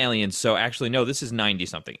 86 is Aliens, so actually no, this is 90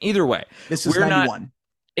 something. Either way, This is we're not, 91.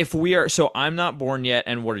 if we are, so I'm not born yet,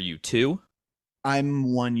 and what are you, 2? I'm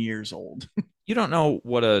 1 years old. You don't know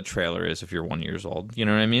what a trailer is if you're 1 years old. You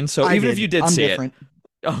know what I mean? So I even if did. you did I'm see it, different.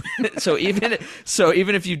 oh, so even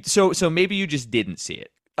if you so maybe you just didn't see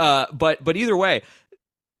it. But either way,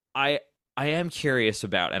 I I am curious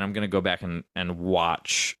about, and I'm gonna go back and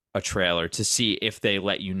watch a trailer to see if they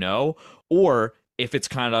let you know, or if it's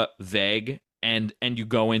kind of vague and you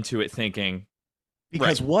go into it thinking, right.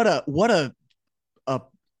 Because what a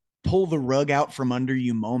pull the rug out from under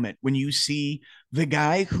you moment when you see the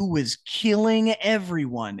guy who was killing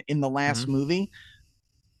everyone in the last Hmm. movie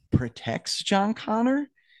protects John Connor.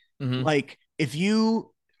 Hmm. Like, if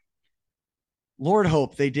you, Lord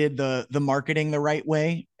hope they did the marketing the right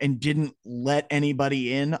way and didn't let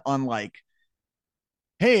anybody in on, like,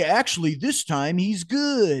 hey, actually this time he's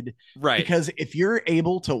good. Right. Because if you're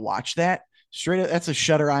able to watch that straight up, that's a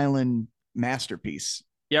Shutter Island masterpiece.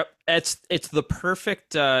 Yep, it's the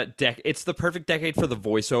perfect it's the perfect decade for the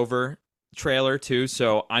voiceover trailer too.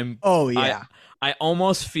 So Oh I yeah. I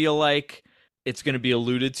almost feel like it's going to be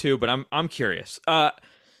alluded to, but I'm curious.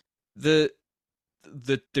 The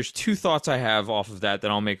there's two thoughts I have off of that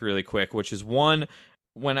I'll make really quick, which is one,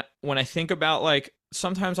 when I think about, like,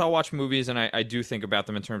 sometimes I'll watch movies and I do think about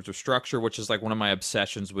them in terms of structure, which is like one of my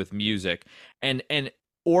obsessions with music, and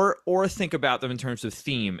or think about them in terms of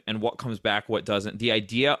theme and what comes back, what doesn't. The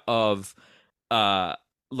idea of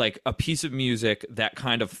like a piece of music that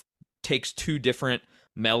kind of takes two different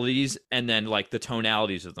melodies and then like the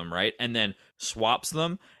tonalities of them, right? And then swaps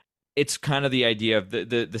them. It's kind of the idea of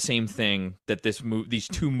the same thing that these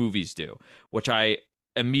two movies do, which I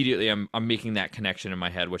immediately I'm making that connection in my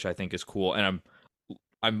head, which I think is cool, and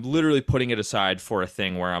I'm literally putting it aside for a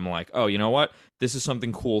thing where I'm like, oh, you know what? This is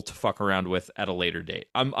something cool to fuck around with at a later date.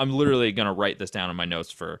 I'm literally gonna write this down in my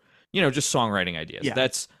notes for, just songwriting ideas. Yeah.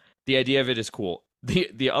 That's the idea of it is cool.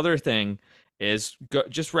 The other thing is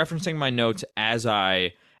just referencing my notes as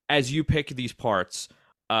you pick these parts.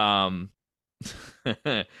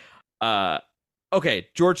 Okay,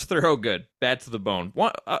 George Thorogood, Bad to the Bone.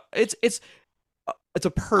 It's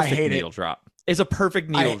a perfect needle drop. It's a perfect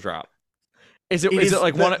needle drop. Is it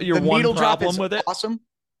like your one problem with it? Awesome.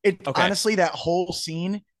 Honestly, that whole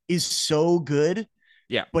scene is so good.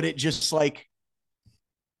 Yeah. But it just, like,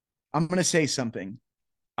 I'm gonna say something.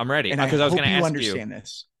 I'm ready. And I hope you understand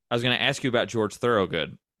this. I was gonna ask you about George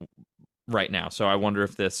Thorogood right now. So I wonder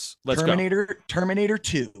if this Terminator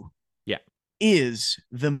 2 is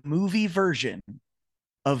the movie version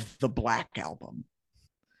of the Black Album.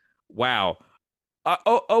 Wow.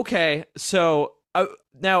 Okay. So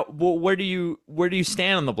now, where do you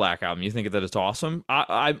stand on the Black Album? You think that it's awesome?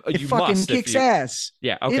 It fucking kicks ass.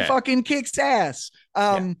 Yeah. Okay. It fucking kicks ass.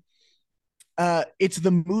 It's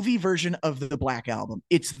the movie version of the Black Album.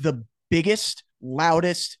 It's the biggest,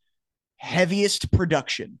 loudest, heaviest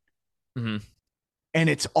production, mm-hmm. and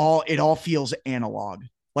it all feels analog.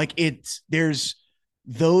 Like the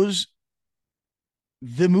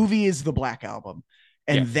movie is the Black Album,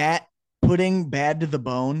 and that putting Bad to the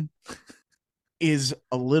Bone is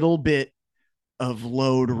a little bit of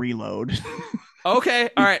load reload. Okay.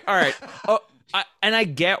 All right. Oh, and I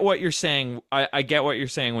get what you're saying. I get what you're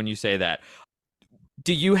saying when you say that.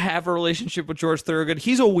 Do you have a relationship with George Thorogood?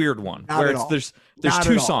 He's a weird one. There's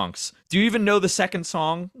two songs. Do you even know the second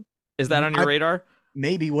song? Is that on your radar?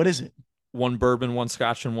 Maybe. What is it? One bourbon, one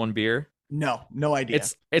scotch, and one beer. No idea.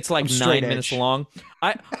 It's like 9 minutes long.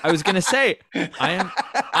 I was gonna say I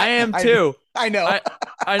am too. I know.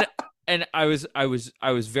 And I was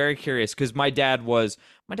very curious because my dad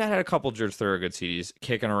had a couple George Thorogood CDs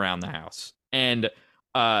kicking around the house, and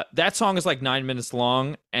that song is like 9 minutes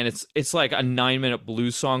long, and it's like a 9-minute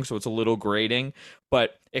blues song, so it's a little grating,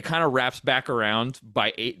 but it kind of wraps back around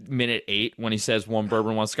by minute 8 when he says one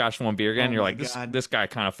bourbon, one scotch, one beer again. You're like, this guy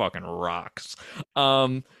kind of fucking rocks.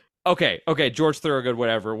 Okay, George Thorogood,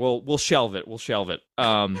 whatever. We'll shelve it. What's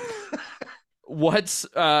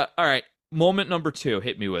all right? Moment number 2.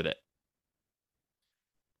 Hit me with it.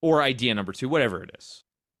 Or idea number 2, whatever it is.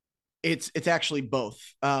 It's actually both.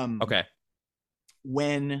 Okay.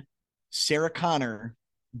 When Sarah Connor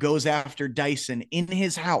goes after Dyson in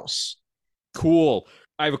his house. Cool.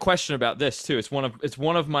 I have a question about this too. It's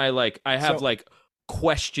one of my, like, I have like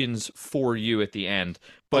questions for you at the end.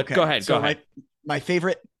 But okay. Go ahead. My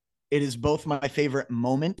favorite. It is both my favorite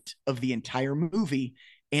moment of the entire movie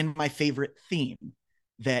and my favorite theme,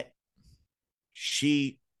 that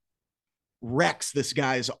she wrecks this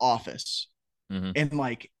guy's office. Mm-hmm. And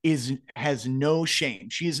like has no shame.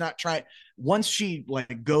 She is not trying. Once she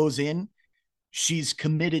like goes in, she's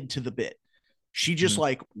committed to the bit. She just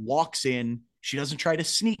like walks in. She doesn't try to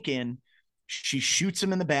sneak in. She shoots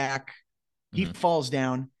him in the back. He falls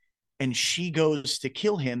down, and she goes to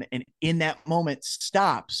kill him. And in that moment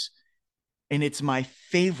stops. And it's my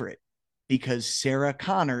favorite because Sarah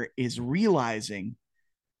Connor is realizing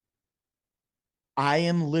I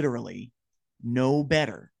am literally no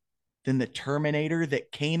better than the Terminator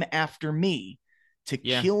that came after me to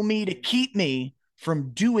kill me, to keep me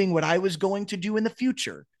from doing what I was going to do in the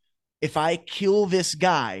future. If I kill this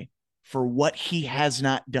guy for what he has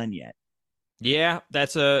not done yet. Yeah,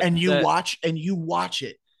 you watch it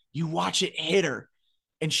hit her,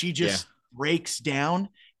 and she just breaks down.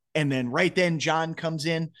 And then right then John comes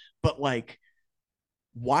in. But like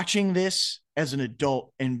watching this as an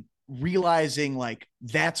adult and realizing like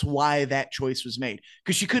that's why that choice was made,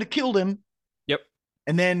 because she could have killed him. Yep.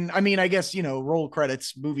 And then, I mean, I guess, roll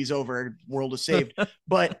credits, movie's over, world is saved.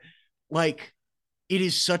 But like, it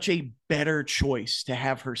is such a better choice to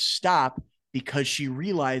have her stop, because she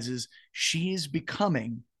realizes she is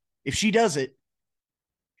becoming, if she does it,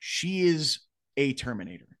 she is a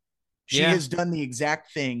Terminator. She Yeah, has done the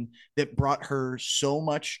exact thing that brought her so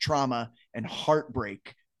much trauma and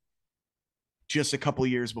heartbreak just a couple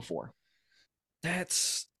years before.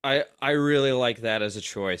 that's I really like that as a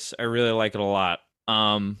choice. I really like it a lot.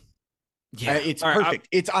 Yeah. It's All right. perfect.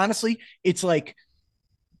 It's honestly, it's like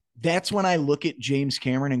that's when I look at James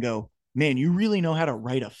Cameron and go, man, you really know how to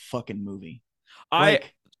write a fucking movie. I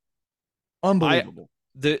Like, I unbelievable.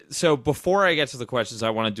 so before I get to the questions, I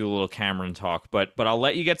want to do a little Cameron talk, but I'll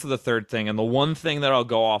let you get to the third thing. And the one thing that I'll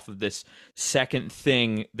go off of this second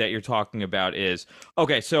thing that you're talking about is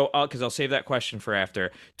okay. So because I'll save that question for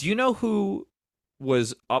after. Do you know who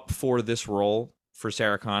was up for this role for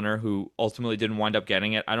Sarah Connor, who ultimately didn't wind up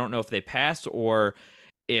getting it? I don't know if they passed or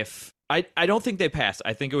if I don't think they passed.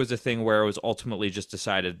 I think it was a thing where it was ultimately just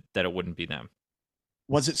decided that it wouldn't be them.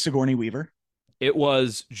 Was it Sigourney Weaver? It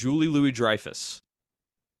was Julie Louis Dreyfus.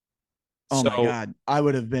 Oh my So God. I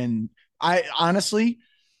would have been, I honestly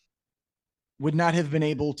would not have been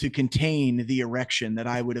able to contain the erection that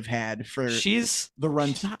I would have had for the she's not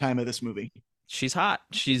runtime of this movie. she's hot.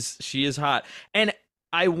 She is hot. And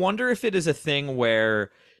I wonder if it is a thing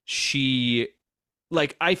where she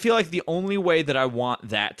like I feel like the only way that I want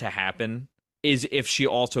that to happen is if she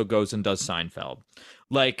also goes and does Seinfeld.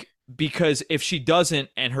 Like because if she doesn't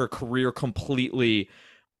and her career completely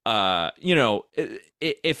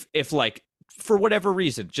if like for whatever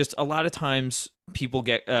reason, just a lot of times people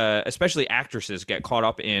get especially actresses get caught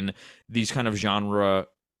up in these kind of genre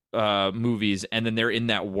movies and then they're in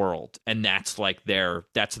that world and that's like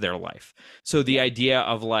that's their life. So the Yeah. idea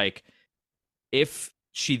of like if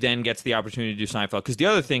she then gets the opportunity to do Seinfeld, because the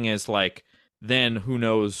other thing is like then who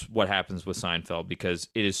knows what happens with Seinfeld because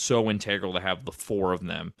it is so integral to have the four of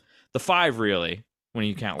them, the five really when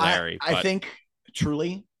you count Larry. I But think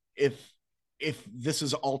truly, if this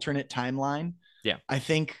is alternate timeline, yeah, I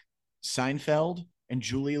think Seinfeld and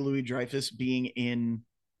Julia Louis Dreyfus being in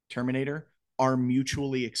Terminator are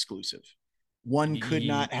mutually exclusive. One could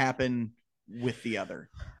not happen with the other.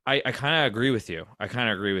 I kind of agree with you. I kind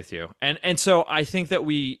of agree with you. And so I think that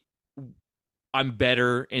I'm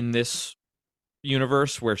better in this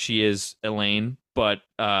universe where she is Elaine, but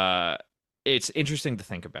it's interesting to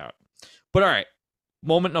think about. But all right,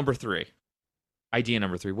 moment number 3. Idea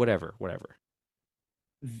number 3, whatever.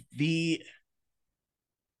 The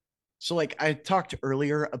so like I talked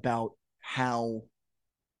earlier about how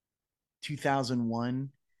 2001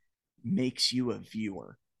 makes you a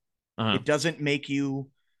viewer. Uh-huh. It doesn't make you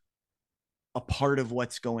a part of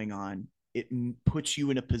what's going on. It puts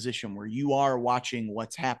you in a position where you are watching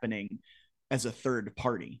what's happening as a third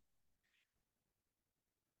party.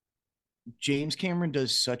 James Cameron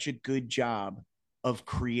does such a good job of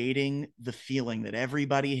creating the feeling that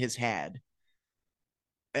everybody has had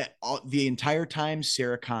the entire time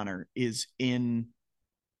Sarah Connor is in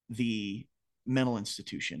the mental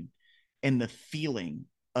institution and the feeling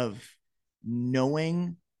of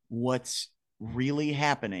knowing what's really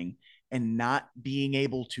happening and not being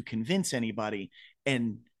able to convince anybody.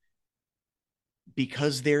 And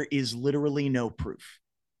because there is literally no proof.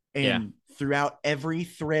 Yeah. And throughout every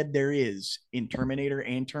thread there is in Terminator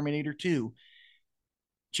and Terminator 2,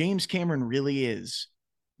 James Cameron really is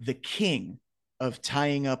the king of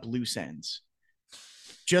tying up loose ends.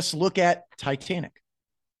 Just look at Titanic.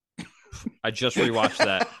 I just rewatched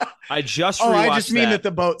that. I just Oh, I rewatched just mean that. that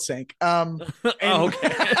the boat sank. Oh, And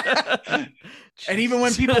okay. and even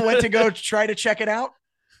when people went to go try to check it out,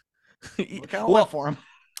 look how it went Well, for them.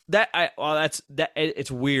 that's that it's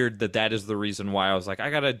weird that that is the reason why I was like I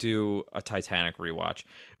got to do a Titanic rewatch.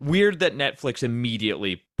 Weird that Netflix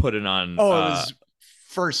immediately put it on Oh, it was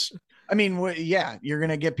first. I mean, yeah, you're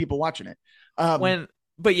gonna get people watching it. when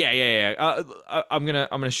but yeah. I'm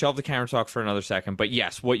gonna shelve the camera talk for another second. But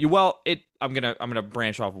yes, I'm gonna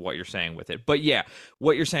branch off of what you're saying with it. But yeah,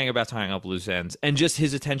 what you're saying about tying up loose ends and just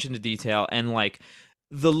his attention to detail and like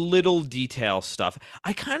the little detail stuff.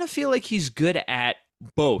 I kind of feel like he's good at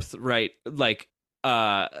both, right? Like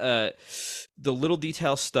the little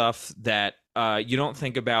detail stuff that you don't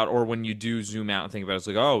think about, or when you do zoom out and think about it, it's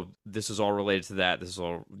like, oh, this is all related to that. This is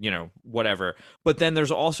all, whatever. But then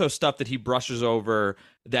there's also stuff that he brushes over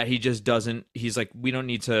that he just doesn't. He's like, we don't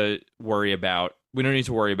need to worry about. We don't need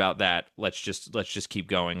to worry about that. Let's just keep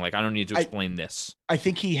going. Like, I don't need to explain this. I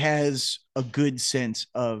think he has a good sense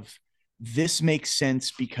of this makes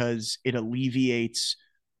sense because it alleviates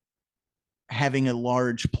having a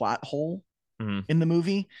large plot hole Mm-hmm. in the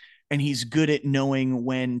movie. And he's good at knowing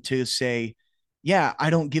when to say, yeah,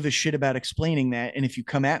 I don't give a shit about explaining that. And if you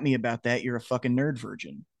come at me about that, you're a fucking nerd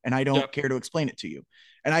virgin. And I don't Yep. care to explain it to you.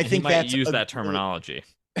 And I And he think might that's use a that terminology.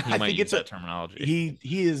 He I might think use it's a that terminology. he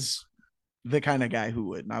is the kind of guy who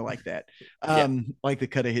would, and I like that. Yeah. Like the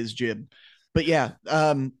cut of his jib. But yeah,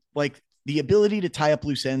 like the ability to tie up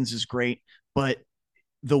loose ends is great, but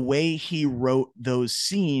the way he wrote those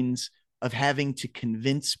scenes of having to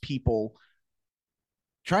convince people,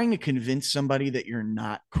 trying to convince somebody that you're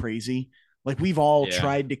not crazy. Like we've all Yeah.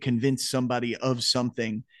 tried to convince somebody of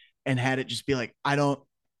something and had it just be like,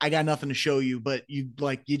 I got nothing to show you, but you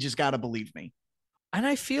just got to believe me. And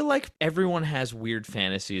I feel like everyone has weird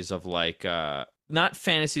fantasies of like not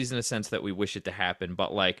fantasies in the sense that we wish it to happen,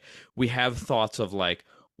 but like we have thoughts of like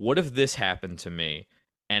what if this happened to me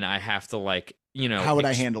and I have to like, How would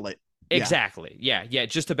I handle it? Yeah. exactly. Yeah, yeah,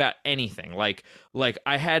 just about anything. Like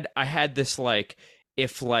I had this like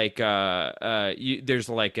if like there's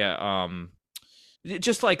like a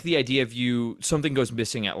just like the idea of you something goes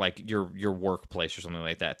missing at like your workplace or something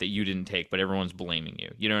like that you didn't take but everyone's blaming you.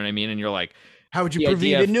 You know what I mean? And you're like How would you the prove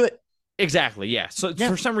you idea of didn't do it? exactly, yeah. So Yeah.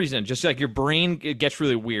 for some reason, just like your brain it gets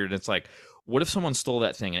really weird. It's like, what if someone stole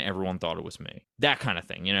that thing and everyone thought it was me? That kind of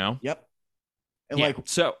thing, you know? Yep. And Yeah. like,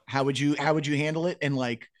 So how would you handle it? And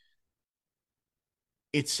like,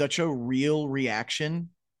 it's such a real reaction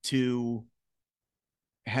to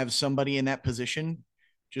have somebody in that position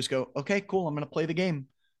just go, okay, cool, I'm going to play the game.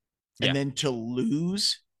 And yeah, then to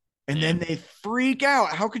lose, and yeah, then they freak out.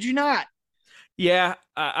 How could you not? yeah.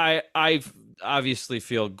 I obviously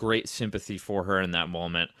feel great sympathy for her in that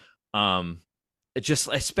moment. Um, it just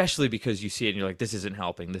especially because you see it and you're like, this isn't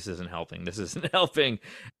helping, this isn't helping, this isn't helping,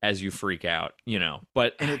 as you freak out, you know.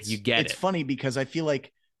 But And you it's get it's it. funny because I feel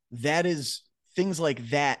like that is things like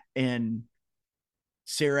that, and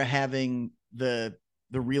Sarah having the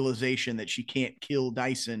realization that she can't kill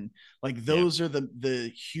Dyson, like Yeah. those are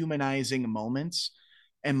the humanizing moments.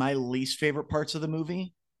 And my least favorite parts of the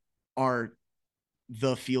movie are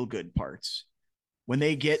the feel good parts. When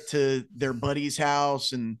they get to their buddy's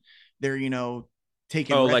house and they're,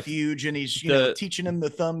 taking Oh, like refuge, and he's, the teaching them the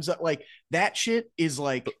thumbs up, like that shit is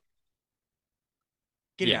like,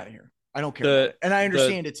 get it yeah out of here. I don't care about the it. And I the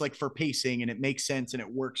understand it's like for pacing and it makes sense and it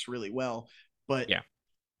works really well, but yeah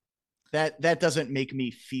that doesn't make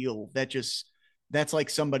me feel that. Just that's like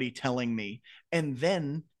somebody telling me. And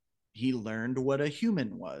then he learned what a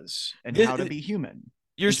human was and how to this, be human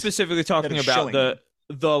you're specifically instead talking of about showing me.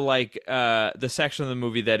 the like the section of the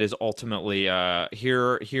movie that is ultimately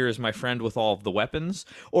here is my friend with all of the weapons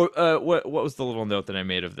or what was the little note that I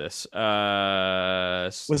made of this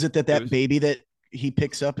Was it that it that was baby that he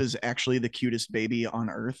picks up is actually the cutest baby on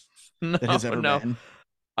earth no that has ever no been?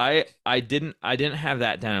 I didn't have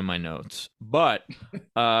that down in my notes but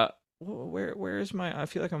uh where is my I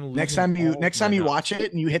feel like I'm Next losing time you all of next my time you notes. watch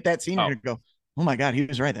it and you hit that scene, you're Oh. gonna go, "Oh my god, he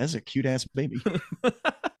was right. That's a cute ass baby.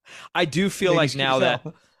 I do feel like Baby's cute as now that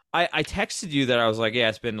hell." I texted you that I was like, yeah,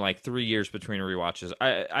 it's been like 3 years between rewatches.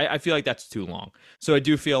 I feel like that's too long. So I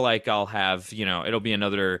do feel like I'll have, it'll be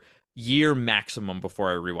another year maximum before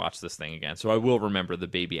I rewatch this thing again. So I will remember the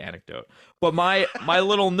baby anecdote. But my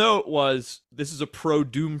little note was this is a pro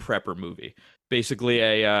Doom prepper movie. Basically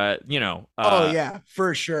a Oh yeah,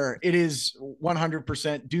 for sure. It is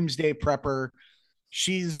 100% Doomsday Prepper.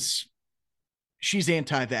 She's she's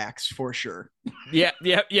anti-vax for sure. yeah.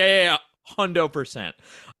 100%.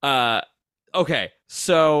 Uh okay.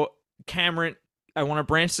 So Cameron, I want to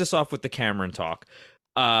branch this off with the Cameron talk.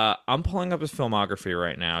 I'm pulling up his filmography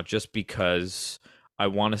right now just because I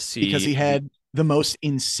want to Because he see had the most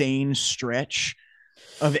insane stretch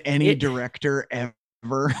of any it director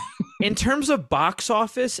ever. in terms of box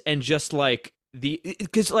office and just like the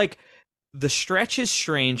because like the stretch is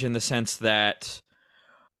strange in the sense that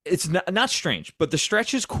it's not strange, but the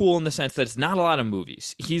stretch is cool in the sense that it's not a lot of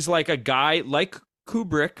movies. He's like a guy like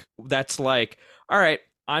Kubrick that's like, all right,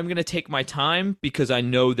 I'm gonna take my time because I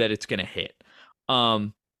know that it's gonna hit.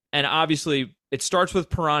 Um, and obviously it starts with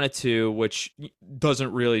Piranha 2, which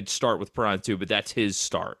doesn't really start with Piranha 2, but that's his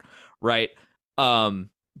start, right? Um,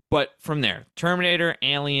 but from there, Terminator,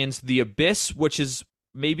 Aliens, The Abyss, which is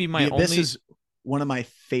maybe my The Abyss only is one of my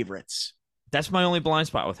favorites. that's my only blind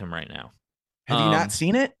spot with him right now. Have you not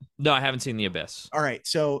seen it? No, I haven't seen The Abyss. All right.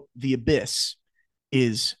 So The Abyss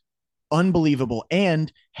is unbelievable and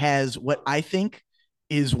has what I think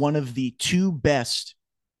is one of the two best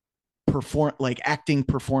acting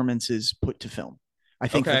performances put to film. I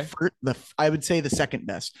think Okay. I would say the second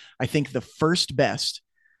best. I think the first best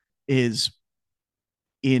is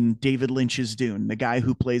in David Lynch's Dune. The guy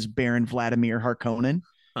who plays Baron Vladimir Harkonnen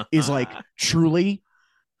is like truly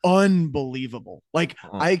unbelievable. Like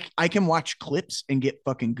Oh, I can watch clips and get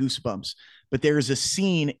fucking goosebumps. But there is a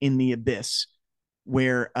scene in The Abyss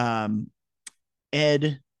where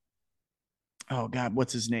Ed, oh god,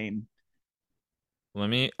 what's his name?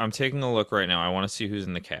 I'm taking a look right now. I want to see who's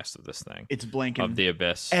in the cast of this thing, It's of blanking. The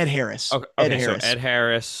Abyss. Ed Harris. Okay, Ed okay, so Harris. Ed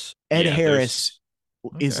Harris. Ed Yeah, there's Harris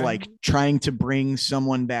is okay. like trying to bring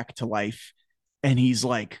someone back to life, and he's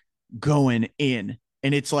like going in,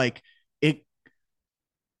 and it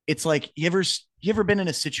it's like you ever been in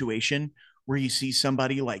a situation where you see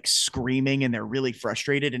somebody like screaming and they're really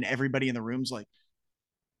frustrated and everybody in the room's like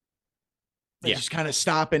they Yeah, just kind of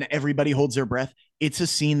stop and everybody holds their breath. It's a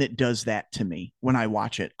scene that does that to me when I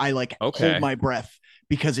watch it. I like hold okay. my breath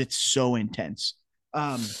because it's so intense.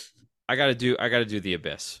 um I gotta do The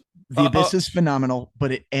Abyss. the Uh, uh Abyss is phenomenal,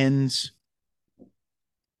 but it ends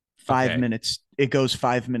five okay, minutes. It goes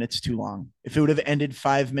 5 minutes too long. If it would have ended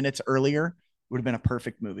 5 minutes earlier, it would have been a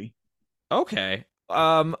perfect movie. okay.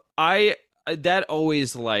 I that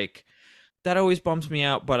always like that always bums me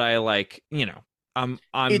out, but I like I'm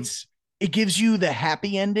It's it gives you the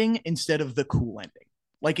happy ending instead of the cool ending.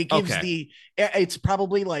 Like it gives okay. the it's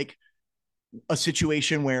probably like a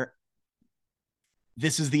situation where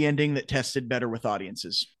this is the ending that tested better with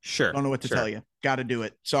audiences. Sure, Don't know what to tell sure. you. Got to do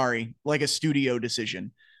it. Sorry. Like a studio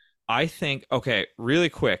decision. I think okay, really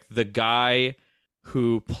quick, the guy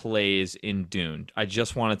who plays in Dune. I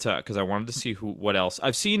just wanted to because I wanted to see who what else.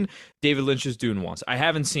 I've seen David Lynch's Dune once. I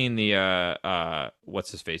haven't seen the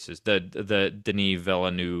what's his faces the Denis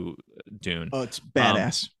Villeneuve Dune. Oh, it's Um,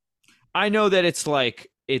 badass. I know that it's like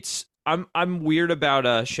it's I'm weird about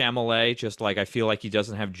Chalamet. Just like I feel like he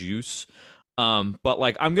doesn't have juice. But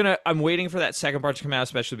like I'm waiting for that second part to come out,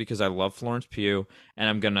 especially because I love Florence Pugh, and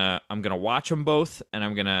I'm gonna watch them both, and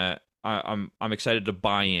I'm excited to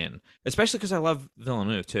buy in, especially because I love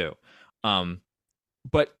Villeneuve too. Um,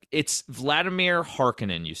 but it's Vladimir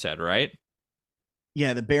Harkonnen, you said, right?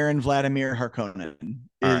 Yeah, the Baron Vladimir Harkonnen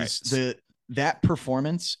All right, is the that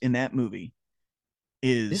performance in that movie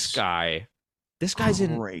this is guy, this guy's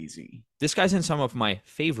in crazy. This guy's in some of my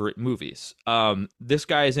favorite movies. This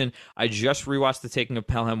guy is in. I just rewatched The Taking of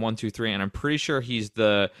Pelham 1, 2, 3, and I'm pretty sure he's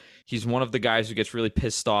one of the guys who gets really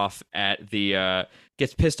pissed off at the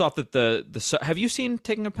gets pissed off that the. Have you seen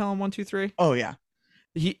Taking of Pelham 1, 2, 3? Oh yeah.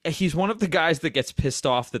 He's one of the guys that gets pissed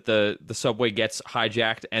off that the subway gets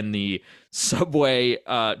hijacked and the subway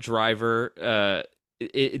driver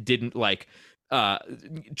it didn't like uh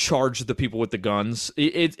charge the people with the guns.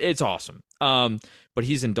 It's awesome. But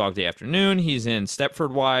he's in Dog Day Afternoon. He's in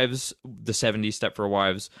Stepford Wives, the '70s Stepford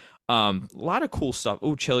Wives. A lot of cool stuff.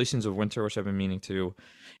 Oh, Chilly Scenes of Winter, which I've been meaning to.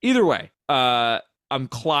 Either way, I'm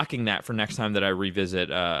clocking that for next time that I revisit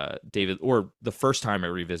David, or the first time I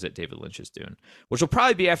revisit David Lynch's Dune, which will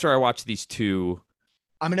probably be after I watch these two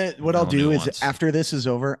I'm gonna what I'll new do is ones. after this is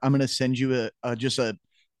over, I'm gonna send you a just a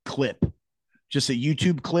clip, just a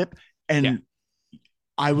YouTube clip, Yeah, and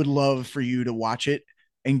I would love for you to watch it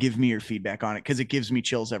and give me your feedback on it because it gives me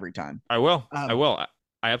chills every time. I will. I Um, will.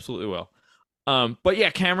 I absolutely will. But yeah,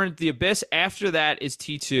 Cameron, The Abyss. After that is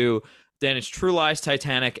T2. Then it's True Lies,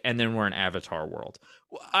 Titanic, and then we're in Avatar world.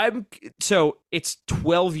 I'm so it's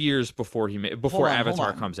 12 years before hold before on, hold Avatar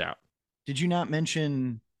on. comes out. Did you not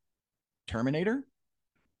mention Terminator?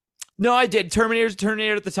 No, I did.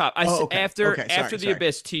 Terminator at the top. Oh, okay. After Okay. after Sorry. the Sorry.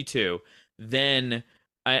 Abyss T2, then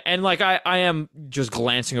and like I am just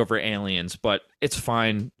glancing over Aliens, but it's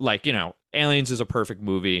fine. Like Aliens is a perfect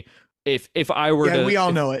movie. If I were Yeah, to we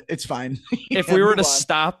all know it. It's fine. if Yeah, we were move to on.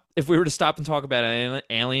 stop and talk about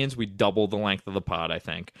Aliens, we double the length of the pod. I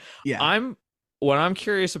think. Yeah. I'm what I'm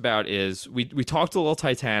curious about is we talked a little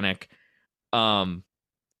Titanic. Um,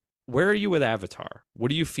 where are you with Avatar? What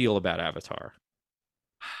do you feel about Avatar?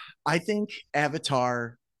 I think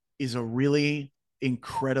Avatar is a really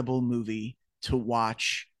incredible movie to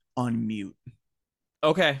watch on mute.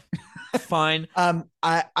 Okay, fine.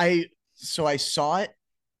 I saw it,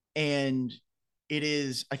 and it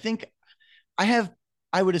is, I think I have,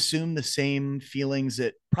 I would assume the same feelings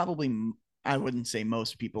that probably, I wouldn't say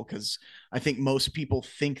most people, because I think most people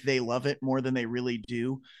think they love it more than they really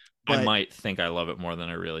do. I But might think I love it more than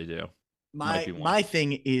I really do. Might my be one. my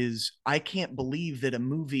thing is, I can't believe that a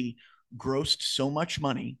movie grossed so much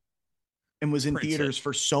money and was in Prince it. theaters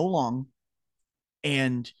for so long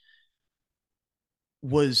and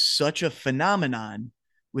was such a phenomenon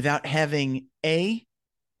without having any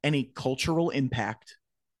cultural impact,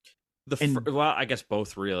 and Well, I guess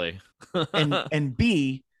both really. and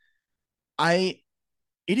b I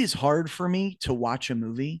it is hard for me to watch a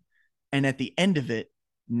movie and at the end of it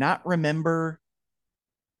not remember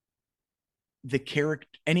the character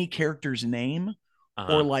any character's name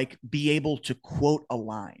or Uh-huh. like be able to quote a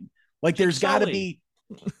line. Like there's got to Sully. be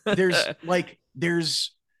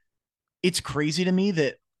there's it's crazy to me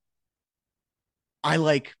that I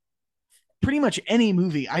like pretty much any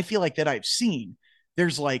movie I feel like that I've seen.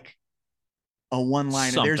 there's like a one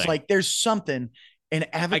liner. Something. There's something. And I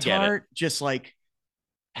get it. Avatar just like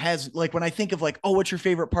has like when I think of like, oh, what's your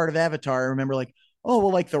favorite part of Avatar? I remember like, oh,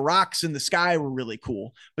 well, like the rocks in the sky were really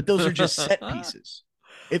cool, but those are just set pieces.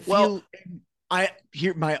 It Well, feel I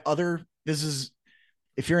hear my other this is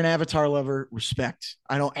if you're an Avatar lover, respect.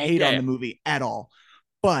 I don't hate on yeah. the movie at all,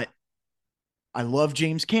 but I love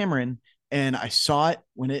James Cameron, and I saw it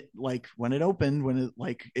when it opened, when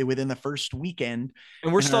it within the first weekend,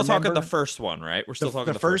 And we're and I still talking the remember first one, right? We're still talking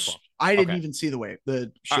the the first one. first I didn't Okay. even see the Uh,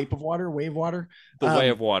 Shape of Water, Wave Water, the Way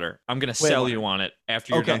of Water. I'm going to Way of sell Water. you on it.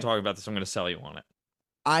 After you're done Okay, talking about this, I'm going to sell you on it.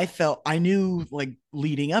 I knew like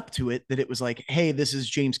leading up to it that it was like, hey, this is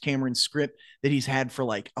James Cameron's script that he's had for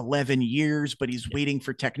like 11 years, but he's Yeah. waiting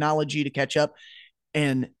for technology to catch up.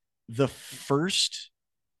 And the first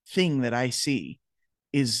thing that I see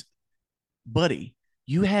is, buddy,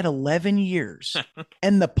 you had 11 years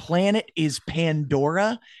and the planet is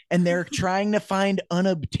Pandora and they're trying to find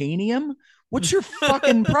unobtainium. What's your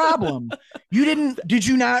fucking problem? Did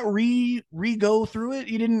you not go through it?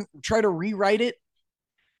 You didn't try to rewrite it?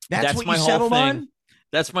 That's That's what you my whole settled thing. on?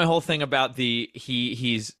 That's my whole thing about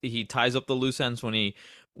he ties up the loose ends when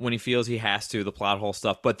he feels he has to, the plot hole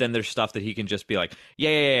stuff, but then there's stuff that he can just be like,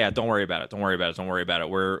 yeah, don't worry about it, don't worry about it, don't worry about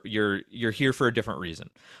it. You're here for a different reason.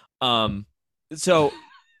 Um so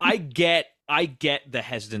I get the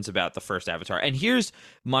hesitance about the first Avatar. And here's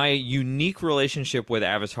my unique relationship with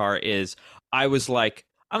Avatar is I was like,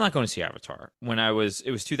 I'm not going to see Avatar. It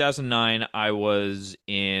was 2009, I was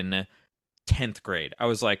in 10th grade. I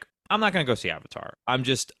was like, I'm not going to go see Avatar. I'm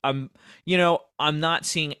not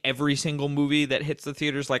seeing every single movie that hits the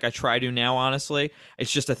theaters like I try to now, honestly.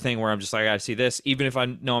 It's just a thing where I'm just like, I got to see this. Even if I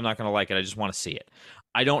know I'm not going to like it, I just want to see it.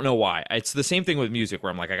 I don't know why. It's the same thing with music where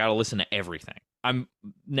I'm like, I got to listen to everything. I'm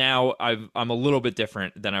a little bit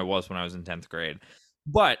different than I was when I was in 10th grade.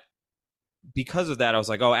 But because of that, I was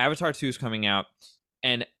like, oh, Avatar 2 is coming out.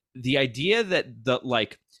 And the idea that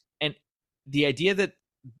and the idea that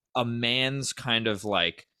a man's kind of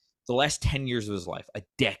like the last 10 years of his life, a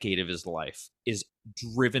decade of his life, is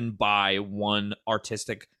driven by one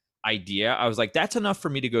artistic idea. I was like, that's enough for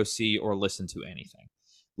me to go see or listen to anything.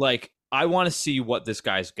 Like, I want to see what this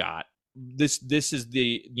guy's got. This is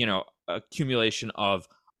the, accumulation of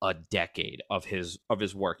a decade of his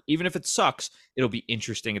work. Even if it sucks, it'll be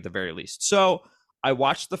interesting at the very least. So I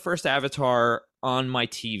watched the first Avatar on my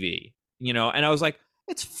TV, and I was like,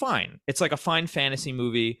 it's fine. It's like a fine fantasy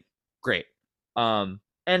movie. Great. And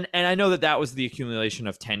I know that was the accumulation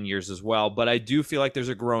of 10 years as well, but I do feel like there's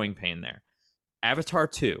a growing pain there. Avatar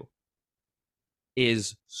 2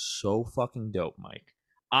 is so fucking dope, Mike.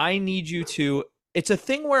 I need you to it's a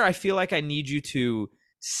thing where I feel like I need you to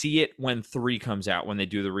see it when 3 comes out, when they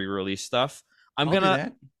do the re-release stuff. I'm I'll do gonna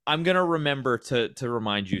that. I'm gonna remember to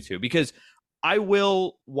remind you to, because I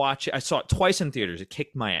will watch it. I saw it twice in theaters. It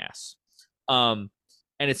kicked my ass. And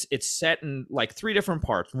it's set in like 3 different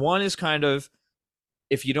parts. One is kind of,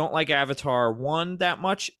 if you don't like Avatar 1 that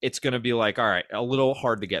much, it's going to be like, all right, a little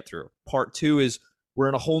hard to get through. Part 2 is we're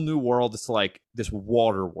in a whole new world. It's like this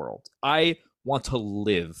water world. I want to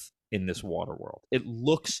live in this water world. It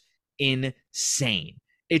looks insane.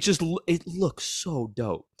 It looks so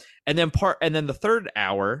dope. And then the third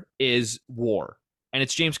hour is war. And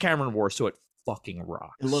it's James Cameron war, so it fucking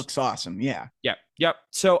rocks. It looks awesome. Yeah. Yep.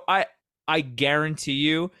 So I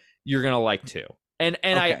guarantee you're gonna like 2. And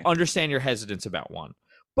Okay. I understand your hesitance about 1.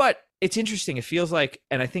 But it's interesting. It feels like,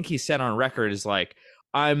 and I think he said on record, is like,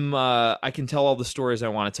 I can tell all the stories I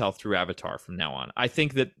want to tell through Avatar from now on. I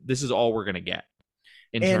think that this is all we're gonna get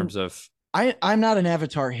in terms of. I'm not an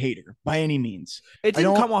Avatar hater by any means. It I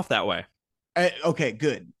didn't don't come off that way. okay,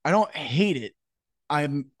 good. I don't hate it. I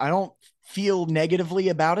don't feel negatively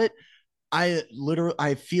about it.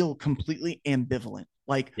 I feel completely ambivalent.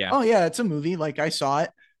 Like, Yeah. oh yeah, it's a movie. Like I saw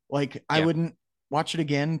it. Like I Yeah. wouldn't watch it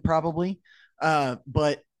again probably.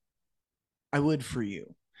 But I would for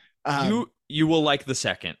you. You will like the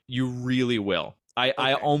second. You really will. I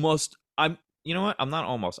Okay. almost I'm you know what? I'm not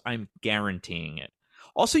almost. I'm guaranteeing it.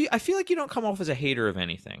 Also, I feel like you don't come off as a hater of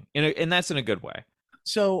anything, and that's in a good way.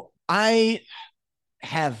 So I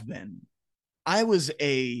have been. I was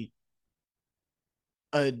a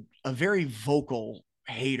a very vocal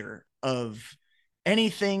hater of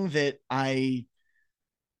anything that I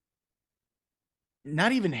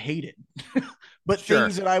not even hated, but Sure.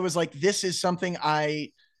 things that I was like, this is something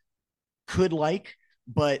I could like,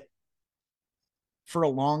 but for a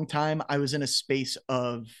long time I was in a space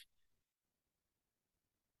of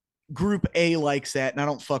group A likes that, and I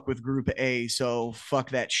don't fuck with group A, so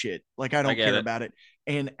fuck that shit. Like I I don't get care it. about it.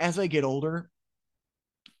 And as I get older,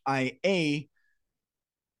 I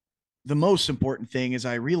the most important thing is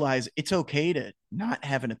I realize it's okay to not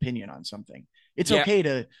have an opinion on something. It's Yeah. okay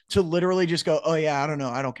to literally just go, oh yeah, I don't know,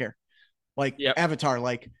 I don't care. Like Yep. Avatar,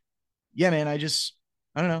 like, yeah, man, I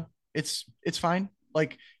don't know. It's fine.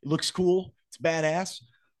 Like it looks cool. It's badass.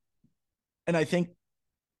 And I think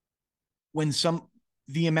when some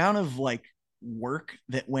the amount of like work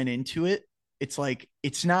that went into it, it's like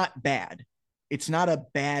it's not bad. It's not a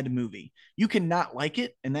bad movie. You can not like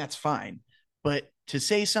it, and that's fine. But to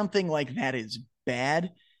say something like that is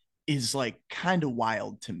bad is like kind of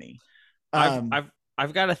wild to me. I've Um, I've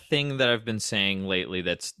I've got a thing that I've been saying lately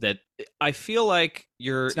that I feel like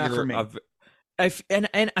it's not for me.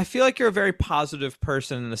 and I feel like you're a very positive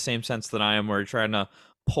person in the same sense that I am, where you're trying to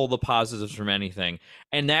pull the positives from anything,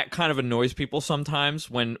 and that kind of annoys people sometimes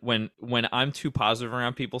when I'm too positive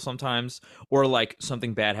around people sometimes, or like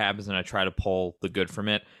something bad happens and I try to pull the good from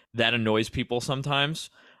it. That annoys people sometimes.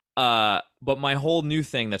 But my whole new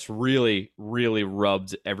thing that's really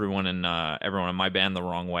rubbed everyone in my band the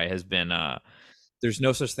wrong way has been there's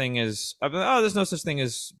no such thing as there's no such thing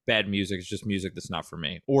as bad music. It's just music that's not for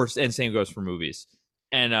me. Or and same goes for movies.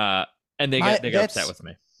 And My they get upset that's with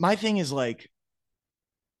me. my thing is like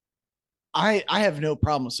I have no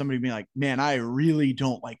problem with somebody being like, man, I really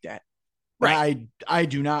don't like that. Right. I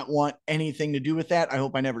do not want anything to do with that. I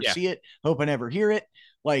hope I never Yeah. see it. I hope I never hear it.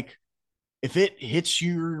 Like if it hits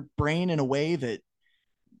your brain in a way that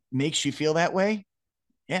makes you feel that way,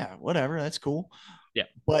 yeah, whatever, that's cool. Yeah.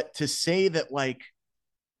 But to say that like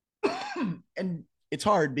and it's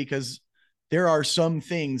hard because there are some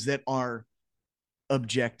things that are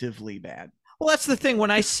objectively bad. Well, that's the thing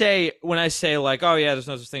when I say like, oh yeah, there's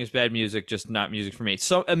no such thing as bad music, just not music for me.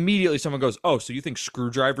 So immediately someone goes, oh, so you think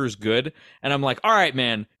Screwdriver is good? And I'm like, all right,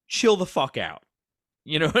 man, chill the fuck out.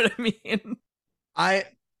 You know what I mean? I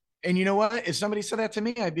and you know what? If somebody said that to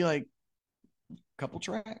me, I'd be like, couple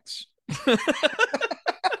tracks.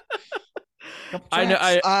 Couple I know.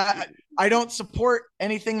 tracks. I don't support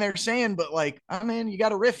anything they're saying, but like, I mean, you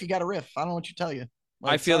got a riff, you got a riff. I don't know what you tell you. Like,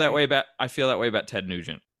 sorry, I feel that way about Ted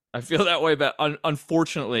Nugent. I feel that way about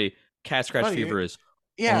unfortunately, Cat Scratch buddy. Fever is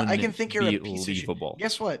Yeah, I can think you're a piece of shit. unbelievable.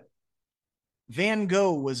 Guess what? Van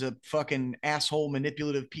Gogh was a fucking asshole,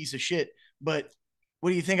 manipulative piece of shit. But what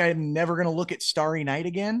do you think? I'm never gonna look at Starry Night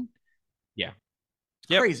again? Yeah.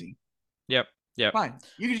 It's Yep. crazy. Yep. Yep. Fine,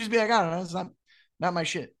 you can just be like, I don't know, it's not my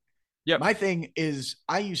shit. Yep. My thing is,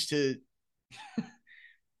 I used to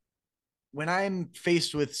when I'm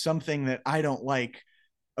faced with something that I don't like,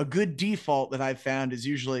 a good default that I've found is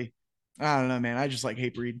usually, I don't know, man. I just like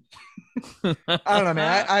hate breed. I don't know,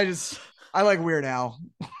 man. I like Weird Al.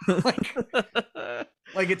 like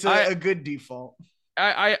like it's I a good default.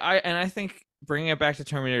 and I think bringing it back to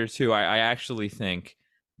Terminator 2, I actually think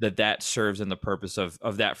that serves in the purpose of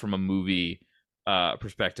that from a movie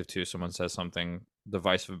perspective too. Someone says something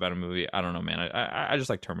divisive about a movie. I don't know, man. I just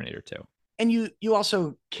like Terminator 2. And you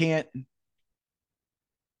also can't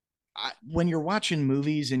when you're watching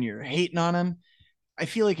movies and you're hating on them. I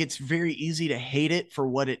feel like it's very easy to hate it for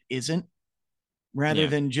what it isn't rather Yeah.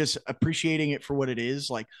 than just appreciating it for what it is.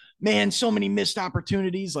 Like, man, so many missed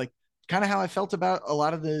opportunities. Like, kind of how I felt about a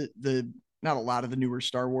lot of the not a lot of the newer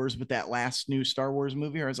Star Wars, but that last new Star Wars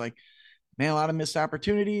movie. Where I was like, man, a lot of missed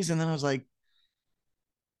opportunities. And then I was like,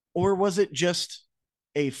 or was it just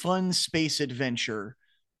a fun space adventure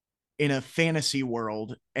in a fantasy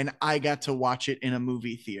world, and I got to watch it in a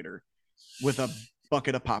movie theater with a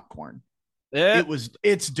bucket of popcorn? Eh,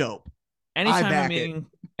 It's dope. I anytime I'm back it. eating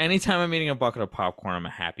anytime I'm eating a bucket of popcorn, I'm a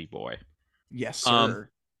happy boy. Yes, Um sir.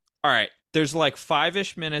 all right. There's like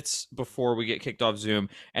 5-ish minutes before we get kicked off Zoom.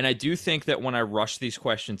 And I do think that when I rush these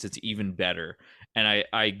questions, it's even better. And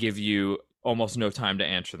I give you almost no time to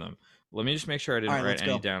answer them. Let me just make sure I All didn't right, write let's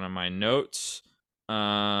any go. down on my notes.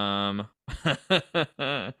 Um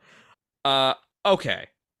okay.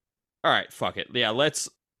 All right, fuck it. Yeah, let's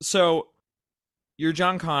so you're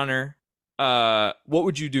John Connor. What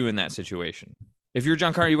would you do in that situation? If you're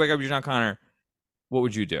John Connor, you wake up, you're John Connor, what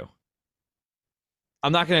would you do?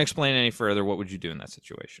 I'm not going to explain any further. What would you do in that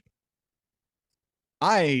situation?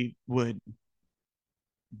 I would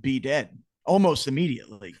be dead almost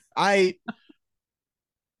immediately. I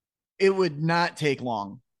It would not take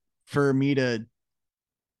long for me to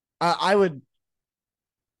I would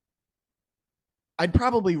I'd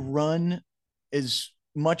probably run as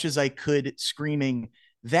much as I could screaming,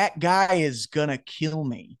 that guy is gonna kill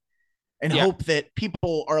me, and Yeah. hope that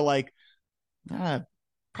people are like,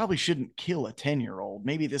 probably shouldn't kill a 10-year-old.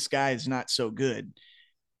 Maybe this guy is not so good.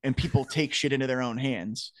 And people take shit into their own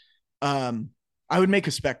hands. Um, I would make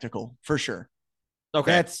a spectacle for sure.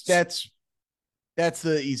 Okay. That's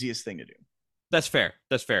the easiest thing to do. That's fair.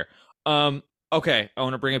 That's fair. Um, okay, I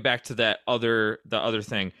want to bring it back to the other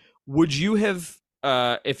thing. Would you have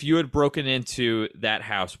if you had broken into that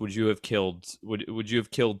house, would you have killed would you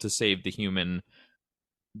have killed to save the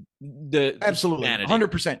Absolutely, humanity?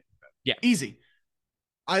 100%, Yeah. easy.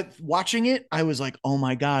 I watching it, I was like, oh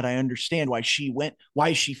my God, I understand why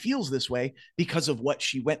she feels this way because of what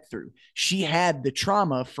she went through. She had the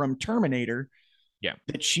trauma from Terminator Yeah.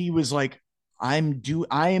 that she was like, I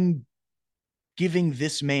am giving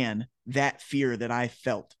this man that fear that I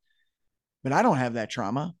felt. But I don't have that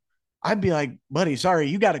trauma. I'd be like, buddy, sorry,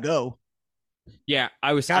 you gotta go. Yeah,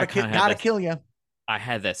 I kind of had Gotta that kill you. I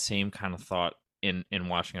had that same kind of thought in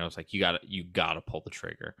watching it. I was like, you gotta pull the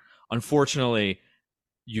trigger. Unfortunately,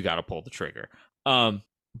 you gotta pull the trigger. Um,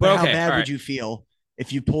 But but how okay, all bad would right. you feel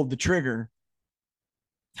if you pulled the trigger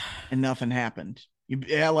and nothing happened?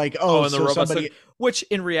 Yeah, like, Oh, oh, and the so robots look, somebody, which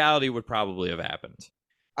in reality would probably have happened.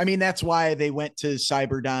 I mean, that's why they went to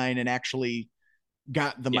Cyberdyne and actually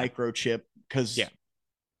got the Yeah, microchip, yeah, because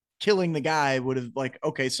killing the guy would have, like,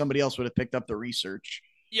 okay, somebody else would have picked up the research.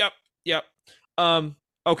 yep, yep. Um,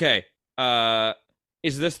 okay. Uh,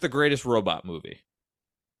 is this the greatest robot movie?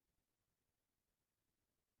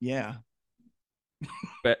 Yeah.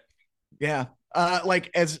 But Yeah.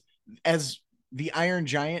 Like as the Iron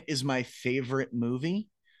Giant is my favorite movie,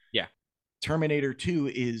 yeah, Terminator 2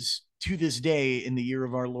 is, to this day in the year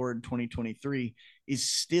of our Lord 2023, is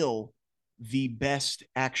still the best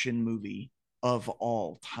action movie of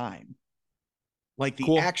all time. Like, the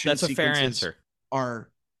cool. action That's a fair sequences answer. are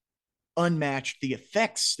unmatched. The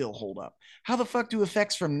effects still hold up. How the fuck do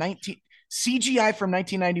effects from 19 CGI from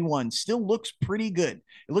 1991 still looks pretty good?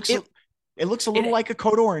 It It looks a little it like a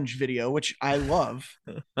Code Orange video, which I love.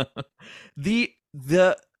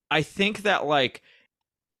 the I think that like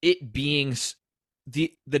it being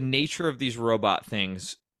the nature of these robot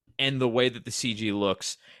things and the way that the CG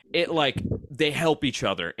looks, it like they help each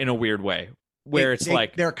other in a weird way where it's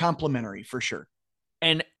like. They're complementary for sure.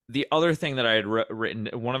 And the other thing that I had written,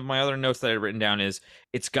 one of my other notes that I had written down is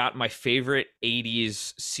it's got my favorite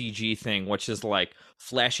 80s CG thing, which is like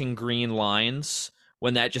flashing green lines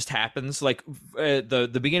when that just happens. Like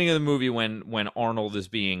the beginning of the movie when Arnold is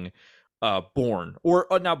being born, or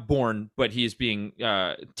not born, but he's being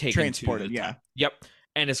taken to the Transported, time. yeah. Yep.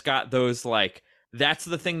 And it's got those like, that's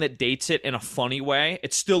the thing that dates it in a funny way.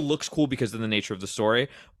 It still looks cool because of the nature of the story,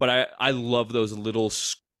 but I love those little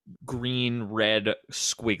green red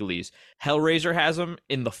squigglies. Hellraiser has them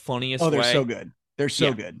in the Oh, funniest they're so way. good. They're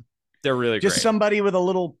so Yeah, good. they're really Just great. somebody with a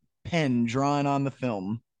little pen drawing on the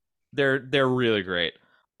film. They're really great.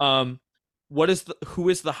 Um, what is who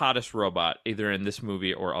is the hottest robot either in this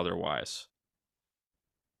movie or otherwise?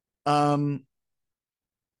 Um,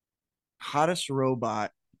 Hottest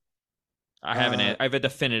robot. I Uh, have a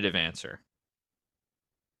definitive answer.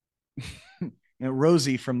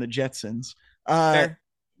 Rosie from the Jetsons. Uh, Fair.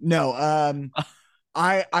 no.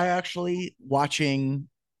 I actually watching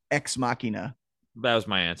Ex Machina. That was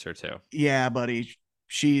my answer too. Yeah, buddy.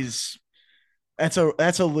 She's that's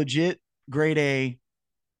a legit grade A,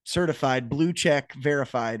 certified, blue check,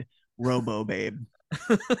 verified Robo Babe.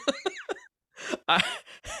 I,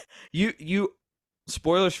 you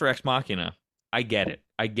spoilers for Ex Machina. I get it.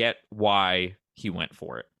 I get why he went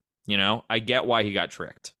for it. You know, I get why he got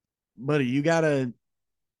tricked. Buddy, you gotta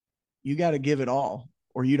give it all,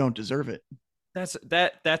 or you don't deserve it.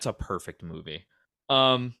 That's a perfect movie.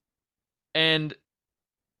 Um and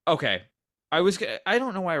okay, I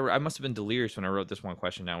don't know why I must have been delirious when I wrote this one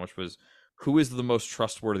question down, which was who is the most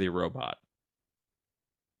trustworthy robot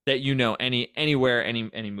that you know anywhere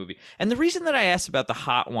any movie. And the reason that I asked about the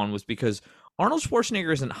hot one was because Arnold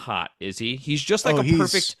Schwarzenegger isn't hot, is he? He's just like Oh, a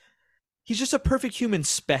perfect he's just a perfect human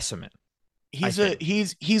specimen, I think.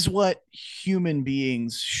 he's what human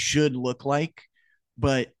beings should look like,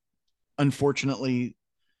 but unfortunately,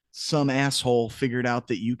 some asshole figured out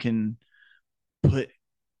that you can put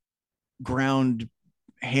ground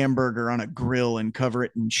hamburger on a grill and cover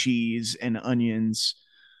it in cheese and onions,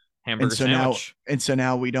 Hamburger sandwich? and so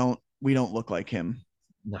now we don't look like him.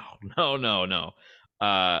 No, no.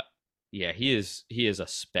 Uh yeah, he is a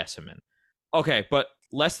specimen. Okay, but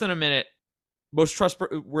less than a minute. Most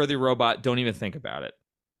trustworthy robot, don't even think about it.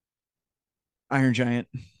 Iron Giant.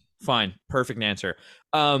 Fine, perfect answer.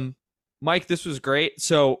 Um Mike, this was great.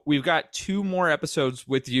 So we've got two more episodes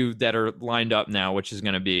with you that are lined up now, which is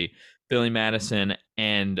going to be Billy Madison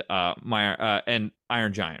and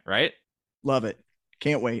Iron Giant, right? Love it.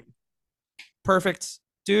 Can't wait. Perfect,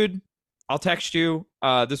 dude. I'll text you.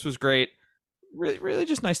 This was great. Really, really,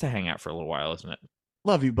 just nice to hang out for a little while, isn't it?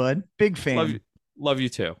 Love you, bud. Big Love you, fan. love you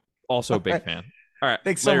too. Also, All big right. fan. All right,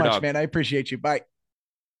 Thanks so later, much, dog. man. I appreciate you. Bye.